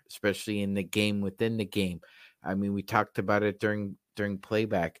better, especially in the game within the game. I mean, we talked about it during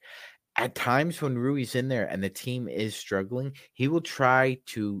playback. At times when Rui's in there and the team is struggling, he will try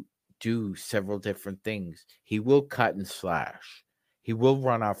to do several different things. He will cut and slash. He will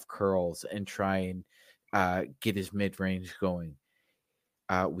run off curls and try and get his mid-range going.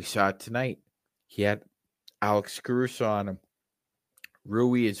 We saw it tonight. He had Alex Caruso on him.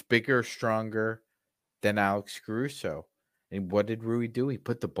 Rui is bigger, stronger than Alex Caruso. And what did Rui do? He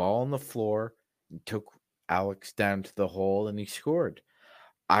put the ball on the floor and took Alex down to the hole, and he scored.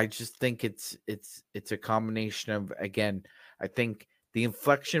 I just think it's a combination of, again, I think the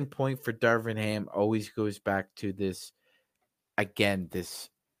inflection point for Darvin Ham always goes back to this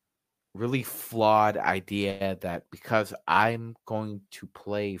really flawed idea that because I'm going to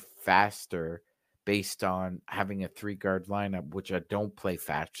play faster based on having a 3-guard lineup, which I don't play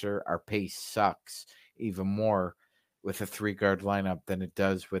faster, our pace sucks even more with a 3-guard lineup than it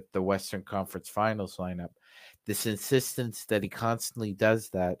does with the Western Conference Finals lineup. This insistence that he constantly does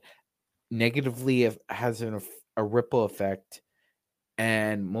that negatively has a ripple effect,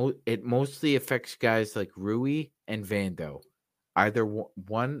 and it mostly affects guys like Rui and Vando, either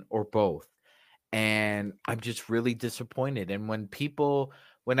one or both. And I'm just really disappointed. And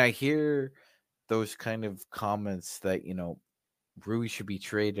when I hear those kind of comments that, Rui should be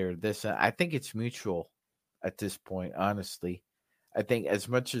traded or this, I think it's mutual at this point, honestly. I think as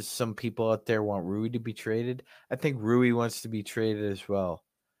much as some people out there want Rui to be traded, I think Rui wants to be traded as well.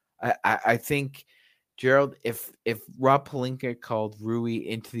 I think, Gerald, if Rob Pelinka called Rui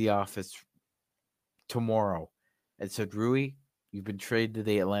into the office tomorrow and said, Rui, you've been traded to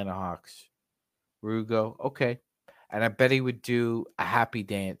the Atlanta Hawks. Rui go, okay. And I bet he would do a happy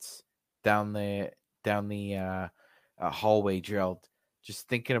dance down the hallway, Gerald, just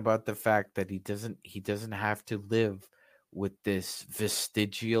thinking about the fact that he doesn't have to live with this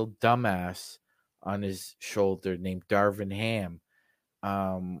vestigial dumbass on his shoulder named Darvin Ham,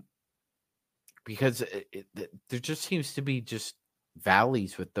 because there just seems to be just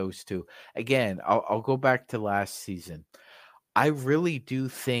valleys with those two. Again, I'll go back to last season. I really do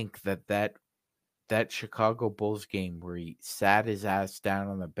think that Chicago Bulls game where he sat his ass down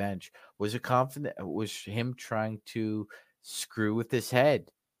on the bench was him trying to screw with his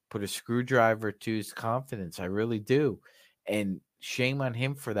head, put a screwdriver to his confidence. I really do. And shame on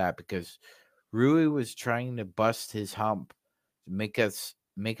him for that, because Rui was trying to bust his hump to make us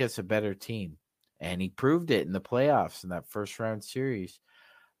a better team. And he proved it in the playoffs in that first round series.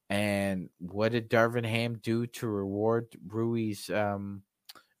 And what did Darvin Ham do to reward Rui's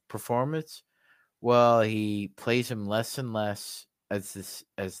performance? Well, he plays him less and less as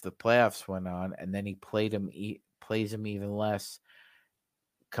the playoffs went on, and then he plays him even less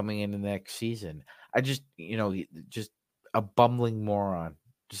coming into the next season. I just just a bumbling moron,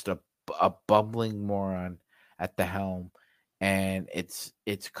 just a bumbling moron at the helm, and it's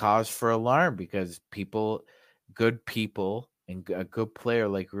cause for alarm because good people, and a good player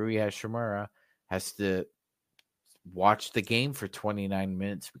like Rui Hashimura has to watch the game for 29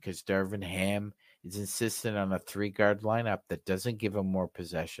 minutes because Darvin Ham is insistent on a 3-guard lineup that doesn't give him more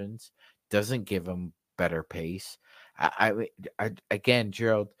possessions, doesn't give him better pace. Again,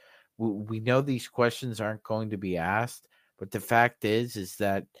 Gerald, we know these questions aren't going to be asked, but the fact is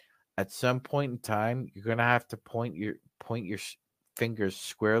that at some point in time, you're going to have to point your fingers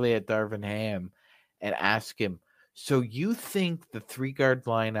squarely at Darvin Ham and ask him, so you think the 3-guard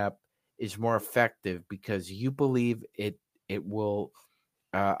lineup is more effective because you believe it will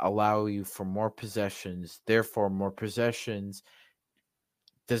allow you for more possessions, therefore more possessions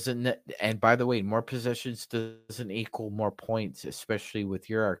and by the way, more possessions doesn't equal more points, especially with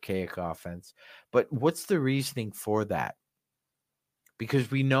your archaic offense. But what's the reasoning for that? Because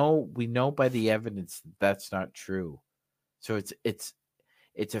we know by the evidence that that's not true. So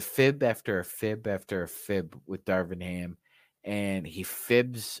it's a fib after a fib after a fib with Darvin Ham, and he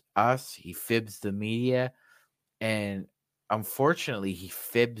fibs us, he fibs the media, and unfortunately he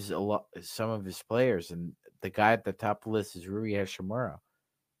fibs a lot some of his players. And the guy at the top of the list is Rui Hashimura.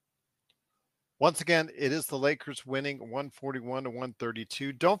 Once again, it is the Lakers winning 141 to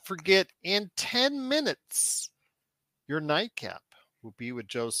 132. Don't forget, in 10 minutes, your nightcap will be with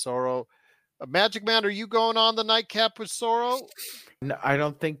Joe Soro. Magic Man, are you going on the nightcap with Soro? No, I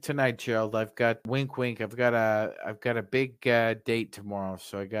don't think tonight, Gerald. I've got wink, wink. I've got a big date tomorrow,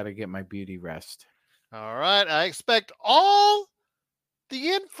 so I got to get my beauty rest. All right. I expect all the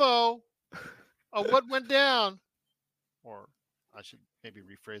info of what went down, or I should maybe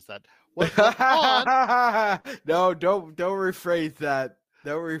rephrase that. What went on? No, don't rephrase that.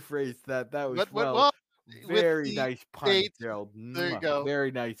 Don't rephrase that. That was very nice pun, Gerald. There you go.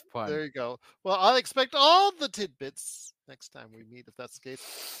 Very nice pun. There you go. Well, I'll expect all the tidbits next time we meet, if that's the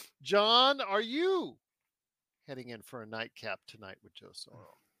case. John, are you heading in for a nightcap tonight with Joe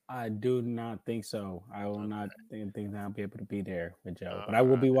Soro? I do not think so. I will not think that I'll be able to be there with Joe, but I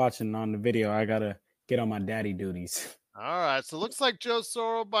will be watching on the video. I gotta get on my daddy duties. All right. So it looks like Joe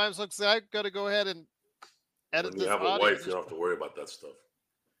Soro by himself. So I've got to go ahead and edit this. When you have a wife, you don't have to worry about that stuff.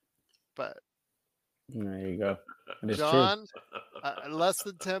 But there you go. John, less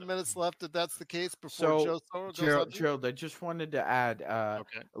than 10 minutes left if that's the case before Joe Soro goes on. Gerald, I just wanted to add,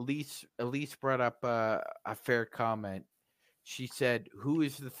 Elise brought up a fair comment. She said, who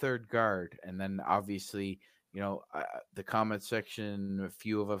is the third guard? And then obviously, the comment section, a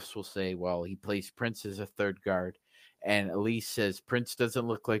few of us will say, well, he plays Prince as a third guard. And Elise says, Prince doesn't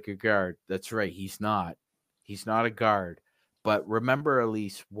look like a guard. That's right. He's not. He's not a guard. But remember,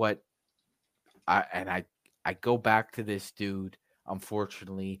 Elise, I go back to this dude,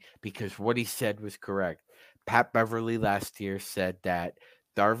 unfortunately, because what he said was correct. Pat Beverly last year said that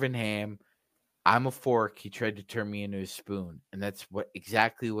Darvin Ham, I'm a fork. He tried to turn me into a spoon. And that's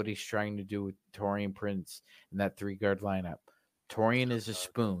exactly what he's trying to do with Taurean Prince in that 3-guard lineup. Taurean is a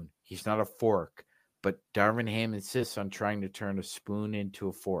spoon. He's not a fork. But Darvin Ham insists on trying to turn a spoon into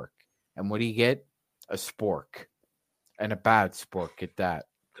a fork. And what do you get? A spork. And a bad spork at that.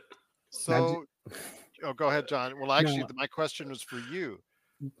 So, go ahead, John. Well, actually, my question was for you.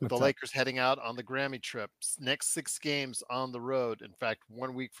 The Lakers heading out on the Grammy trips. Next 6 games on the road. In fact,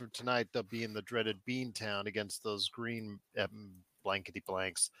 1 week from tonight, they'll be in the dreaded Beantown against those green blankety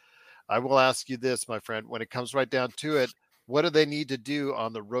blanks. I will ask you this, my friend. When it comes right down to it, what do they need to do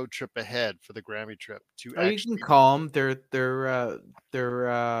on the road trip ahead for the Grammy trip? You can call them. They're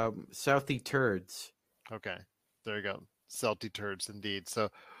Southie turds. Okay, there you go. Celtic turds, indeed. So,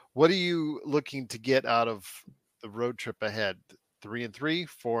 what are you looking to get out of the road trip ahead? 3-3,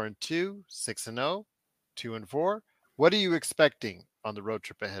 4-2, 6-0, 2-4. What are you expecting on the road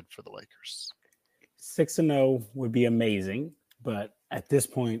trip ahead for the Lakers? 6-0 would be amazing, but at this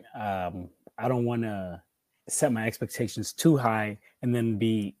point, I don't want to set my expectations too high and then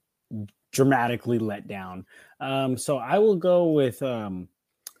be dramatically let down. So I will go with I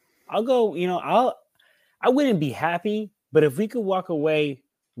wouldn't be happy, but if we could walk away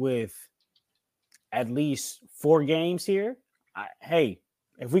with at least 4 games here,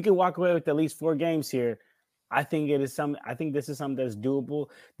 if we could walk away with at least 4 games here, I think this is something that's doable.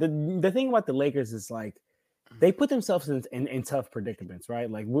 The thing about the Lakers is like they put themselves in tough predicaments, right?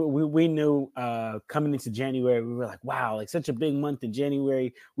 Like we knew coming into January, we were like, wow, like such a big month in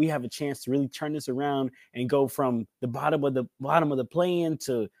January, we have a chance to really turn this around and go from the bottom of the play-in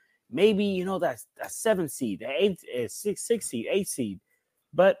to maybe that 7th seed, the 8th, 6th seed, 8th seed.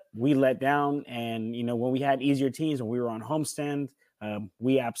 But we let down, and when we had easier teams, when we were on homestand,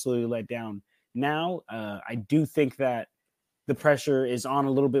 we absolutely let down. Now, I do think that the pressure is on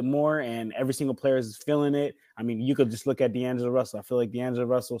a little bit more, and every single player is feeling it. I mean, you could just look at D'Angelo Russell. I feel like D'Angelo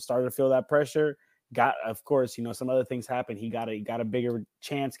Russell started to feel that pressure. Of course, some other things happened. He got a bigger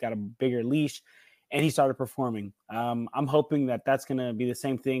chance, got a bigger leash, and he started performing. I'm hoping that that's going to be the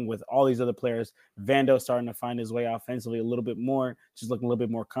same thing with all these other players. Vando starting to find his way offensively a little bit more, just looking a little bit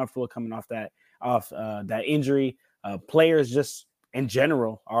more comfortable coming off that injury. Players just in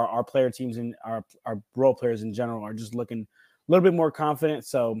general, our player teams and our role players in general are just looking a little bit more confident.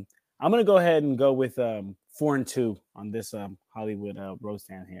 So I'm going to go ahead and go with 4-2 on this Hollywood road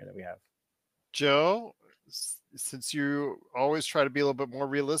stand here that we have. Joe, since you always try to be a little bit more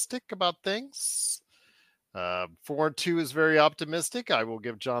realistic about things, 4-2 is very optimistic. I will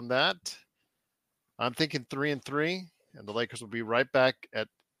give John that. I'm thinking 3-3, and the Lakers will be right back at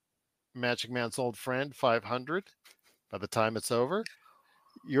Magic Man's old friend 500 by the time it's over.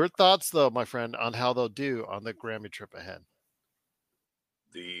 Your thoughts, though, my friend, on how they'll do on the Grammy trip ahead?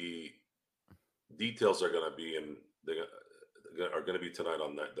 The details are going to be are going to be tonight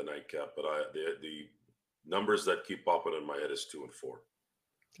on the nightcap, but the numbers that keep popping in my head is 2 and 4.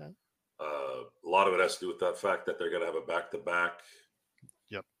 Okay. A lot of it has to do with that fact that they're going to have a back-to-back.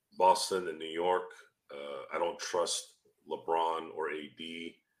 Yep. Boston and New York. I don't trust LeBron or AD.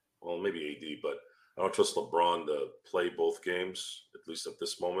 Well, maybe AD, but I don't trust LeBron to play both games, at least at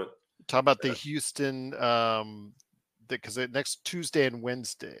this moment. Talk about the Houston, because next Tuesday and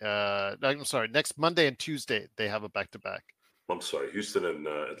Wednesday. I'm sorry, next Monday and Tuesday they have a back-to-back. I'm sorry, Houston and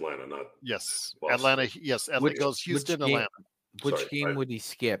Atlanta, not yes, Boston. Atlanta. Yes, Atlanta goes Houston, Atlanta. Which game would he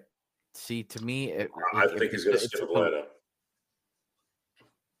skip? See, to me, I think he's going to skip Atlanta.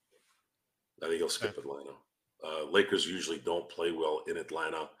 I think he'll skip Atlanta. Lakers usually don't play well in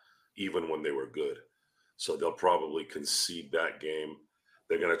Atlanta, even when they were good. So they'll probably concede that game.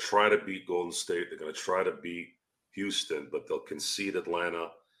 They're going to try to beat Golden State. They're going to try to beat Houston, but they'll concede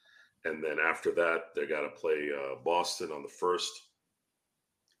Atlanta. And then after that, they got to play Boston on the 1st,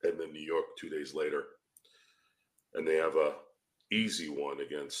 and then New York 2 days later. And they have a easy one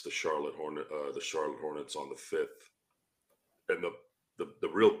against the Charlotte Hornets on the 5th. And the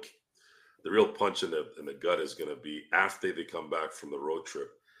real punch in the gut is going to be after they come back from the road trip.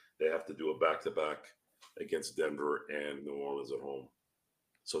 They have to do a back-to-back against Denver and New Orleans at home.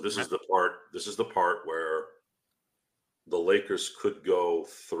 So this is the part. This is the part where the Lakers could go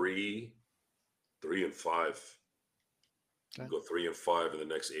 3-5. Okay. Go 3-5 in the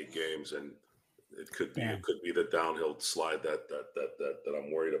next 8 games, and it could be the downhill slide that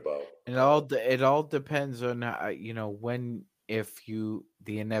I'm worried about. It all depends on the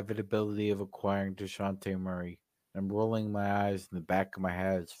inevitability of acquiring DeJounte Murray. I'm rolling my eyes in the back of my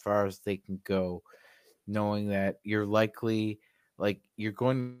head as far as they can go, knowing that you're likely you're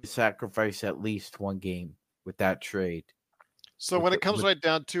going to sacrifice at least one game with that trade. So when it comes right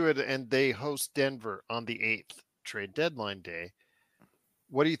down to it, and they host Denver on the 8th, trade deadline day,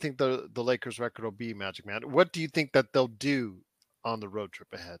 what do you think the Lakers record will be, Magic Man? What do you think that they'll do on the road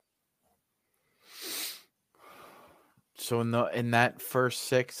trip ahead? So in that first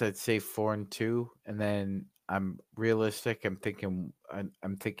 6, I'd say 4-2, and then I'm realistic. I'm thinking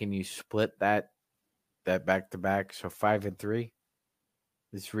you split that back-to-back, so 5-3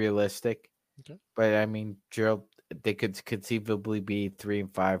 is realistic. Okay. But I mean, Gerald, they could conceivably be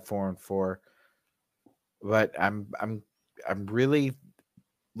 3-5, 4-4. But I'm really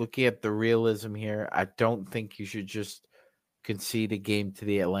looking at the realism here. I don't think you should just concede a game to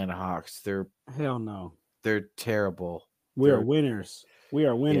the Atlanta Hawks. Hell no. They're terrible. We are winners. We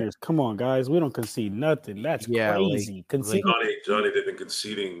are winners. Yeah. Come on, guys. We don't concede nothing. That's crazy. Johnny, they've been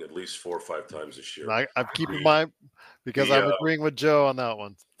conceding at least 4 or 5 times this year. I'm keeping mine because I'm agreeing with Joe on that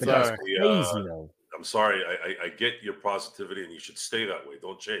one. That's crazy, though. I'm sorry. I get your positivity, and you should stay that way.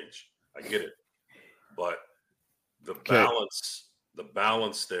 Don't change. I get it. But the balance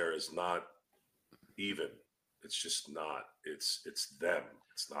there is not even. It's just not. It's them.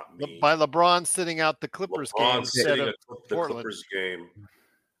 It's not me. By LeBron sitting out the Clippers game instead of the Clippers game.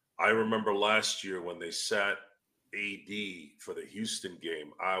 I remember last year when they sat AD for the Houston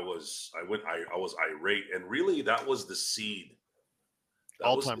game. I was irate, and really that was the seed.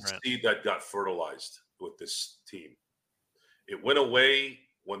 That was the seed that got fertilized with this team. It went away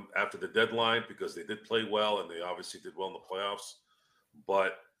after the deadline because they did play well, and they obviously did well in the playoffs.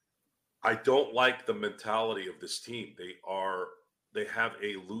 But I don't like the mentality of this team. They have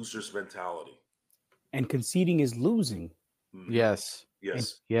a loser's mentality. And conceding is losing. Mm-hmm. Yes. We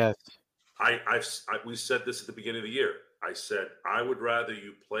said this at the beginning of the year. I said, I would rather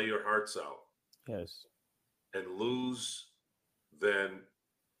you play your hearts out. Yes. And lose than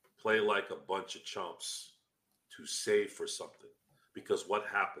play like a bunch of chumps to save for something. Because what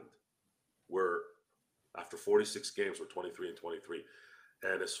happened? After 46 games, we're 23-23.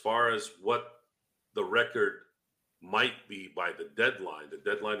 And as far as what the record might be by the deadline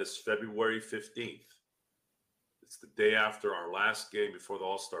is February 15th. It's the day after our last game before the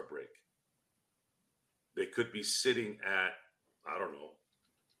All-Star break. They could be sitting at,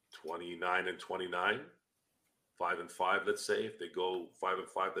 29-29, 5-5, let's say, if they go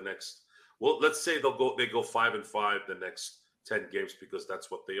 5-5 the next. Well, let's say they go 5-5 the next 10 games because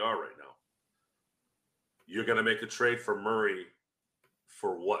that's what they are right now. You're going to make a trade for Murray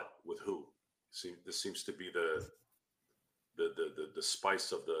for what? With who? This seems to be the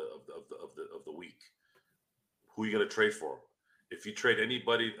spice of the week. who are you going to trade for? If you trade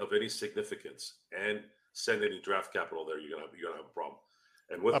anybody of any significance and send any draft capital there, you're gonna have a problem.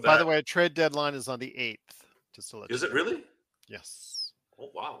 And with that, by the way, trade deadline is on the 8th. Just to let is you it know. really? Yes. Oh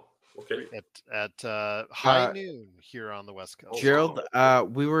wow. Okay. At high noon here on the West Coast. Gerald,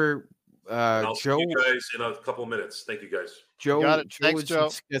 we were and I'll Joe. see you guys in a couple minutes. Thank you, guys. Joe, got it. Joe Thanks, was Joe.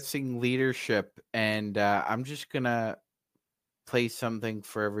 discussing leadership, and I'm just gonna play something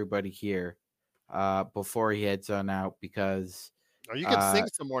for everybody here before he heads on out because. Oh, you can sing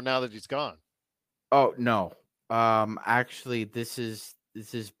some more now that he's gone. Oh no. Actually, this is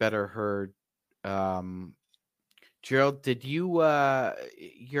better heard. Gerald, did you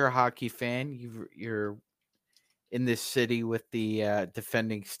you're a hockey fan? You're in this city with the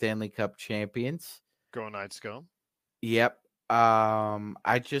defending Stanley Cup champions. Go Knights, go. Yep.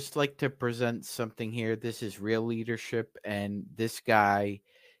 I just like to present something here. This is real leadership, and this guy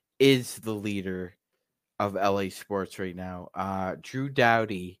is the leader of LA sports right now. Drew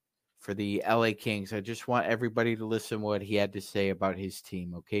Doughty for the LA Kings. I just want everybody to listen what he had to say about his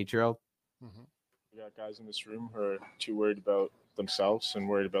team. Okay, Gerald? Mm-hmm. We got guys in this room who are too worried about themselves and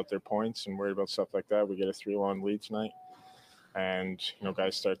worried about their points and worried about stuff like that. We get a 3-1 lead tonight. And,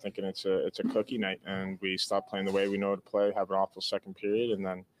 guys start thinking it's a cookie night, and we stop playing the way we know to play, have an awful second period, and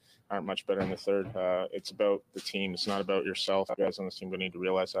then aren't much better in the third. It's about the team. It's not about yourself. Guys on this team need to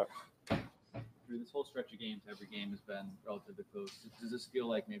realize that. Through this whole stretch of games, every game has been relatively close. Does this feel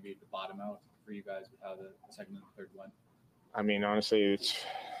like maybe the bottom out for you guys with how the second and the third went? I mean, honestly, it's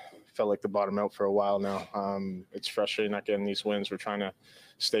felt like the bottom out for a while now. It's frustrating not getting these wins. We're trying to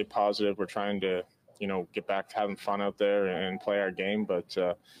stay positive. We're trying to, get back to having fun out there and play our game. But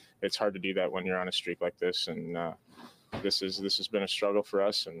it's hard to do that when you're on a streak like this. And this has been a struggle for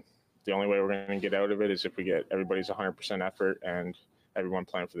us. And the only way we're going to get out of it is if we get everybody's 100% effort and everyone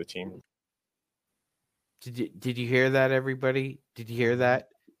playing for the team. Did you hear that, everybody? Did you hear that?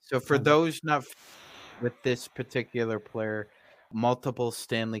 So for those not with this particular player, multiple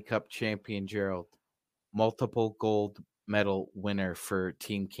Stanley Cup champion Gerald, multiple gold medal winner for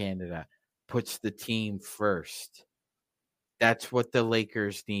Team Canada, puts the team first. That's what the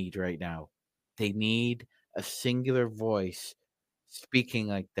Lakers need right now. They need a singular voice speaking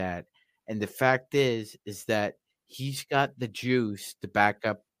like that. And the fact is that he's got the juice to back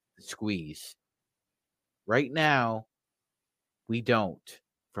up the squeeze. Right now, we don't.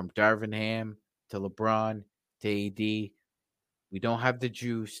 From Darvin Ham to LeBron to AD, we don't have the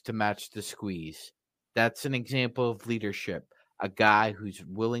juice to match the squeeze. That's an example of leadership. A guy who's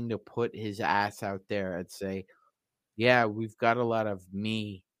willing to put his ass out there and say, yeah, we've got a lot of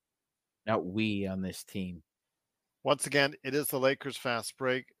me, not we, on this team. Once again, it is the Lakers fast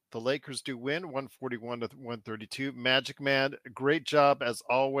break. The Lakers do win 141-132. Magic Man, great job as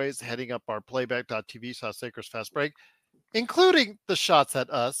always, heading up our playback.tv/Lakers fast break, including the shots at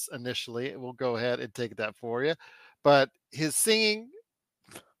us initially. We'll go ahead and take that for you. But his singing,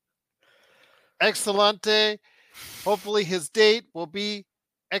 excelente. Hopefully his date will be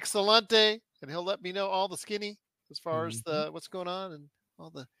excelente, and he'll let me know all the skinny as far as the what's going on and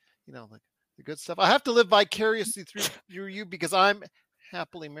all the, like the good stuff. I have to live vicariously through you because I'm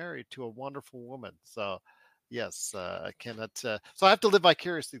happily married to a wonderful woman. So yes, I cannot. So I have to live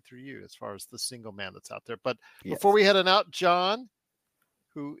vicariously through you as far as the single man that's out there. But before we head on out, John,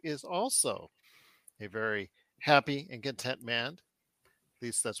 who is also a very happy and content man, at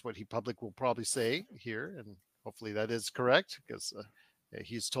least that's what he will probably say here, and hopefully that is correct because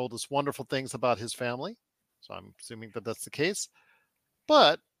he's told us wonderful things about his family. So I'm assuming that that's the case.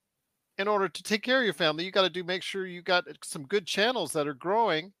 But in order to take care of your family, you got to make sure you got some good channels that are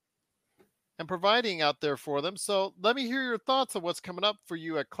growing and providing out there for them. So let me hear your thoughts on what's coming up for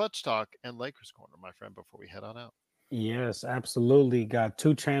you at Clutch Talk and Lakers Corner, my friend, before we head on out. Yes, absolutely. Got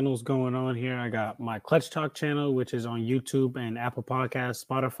 2 channels going on here. I got my Clutch Talk channel, which is on YouTube and Apple Podcasts,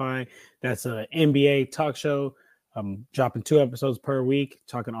 Spotify. That's an NBA talk show. I'm dropping 2 episodes per week,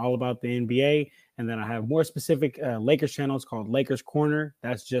 talking all about the NBA. And then I have more specific Lakers channels called Lakers Corner.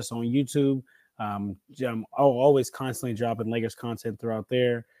 That's just on YouTube. I'm always constantly dropping Lakers content throughout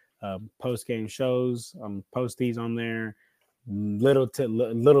there. Post-game shows, post these on there. Little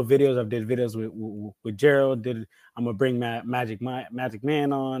videos. I've did videos with Gerald. I'm gonna bring Magic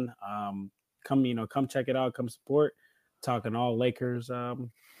Man on. Come check it out. Come support. Talking all Lakers.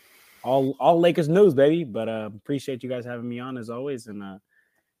 All Lakers news, baby. But appreciate you guys having me on as always, and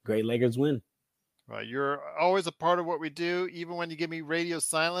great Lakers win. Right, you're always a part of what we do, even when you give me radio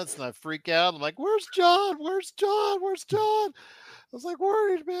silence and I freak out. I'm like, "Where's John? Where's John? Where's John?" I was like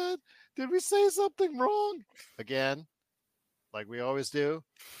worried, man. Did we say something wrong again? Like we always do.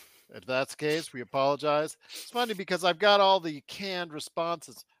 If that's the case, we apologize. It's funny because I've got all the canned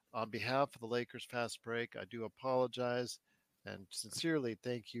responses. On behalf of the Lakers Fast Break, I do apologize and sincerely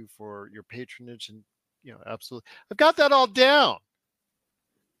thank you for your patronage. And, absolutely. I've got that all down.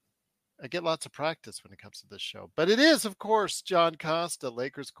 I get lots of practice when it comes to this show. But it is, of course, John Costa,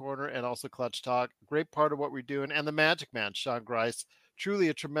 Lakers Corner, and also Clutch Talk. Great part of what we're doing. And the Magic Man, Sean Grice. Truly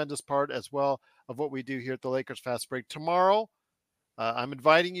a tremendous part as well of what we do here at the Lakers Fast Break. Tomorrow, I'm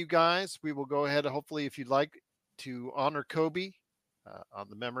inviting you guys. We will go ahead, hopefully, if you'd like, to honor Kobe on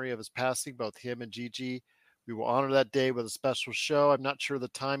the memory of his passing, both him and Gigi. We will honor that day with a special show. I'm not sure the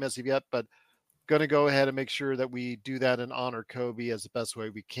time as of yet, but going to go ahead and make sure that we do that and honor Kobe as the best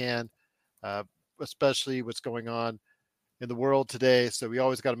way we can. Especially what's going on in the world today. So we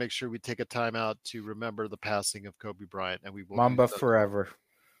always got to make sure we take a time out to remember the passing of Kobe Bryant. And we will Mamba forever.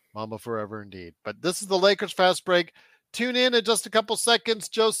 Mamba forever indeed. But this is the Lakers Fast Break. Tune in just a couple seconds.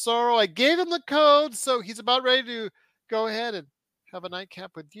 Joe Sorrow, I gave him the code, so he's about ready to go ahead and have a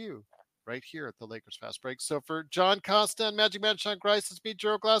nightcap with you right here at the Lakers Fast Break. So for John Costa and Magic Man Sean Grice, it's me,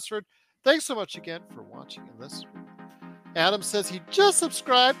 Gerald Glassford. Thanks so much again for watching and listening. Adam says he just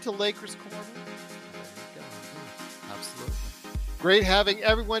subscribed to Lakers Corner. There you go. Absolutely. Great having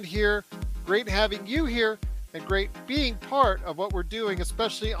everyone here. Great having you here. And great being part of what we're doing,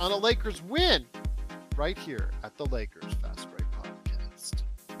 especially on a Lakers win right here at the Lakers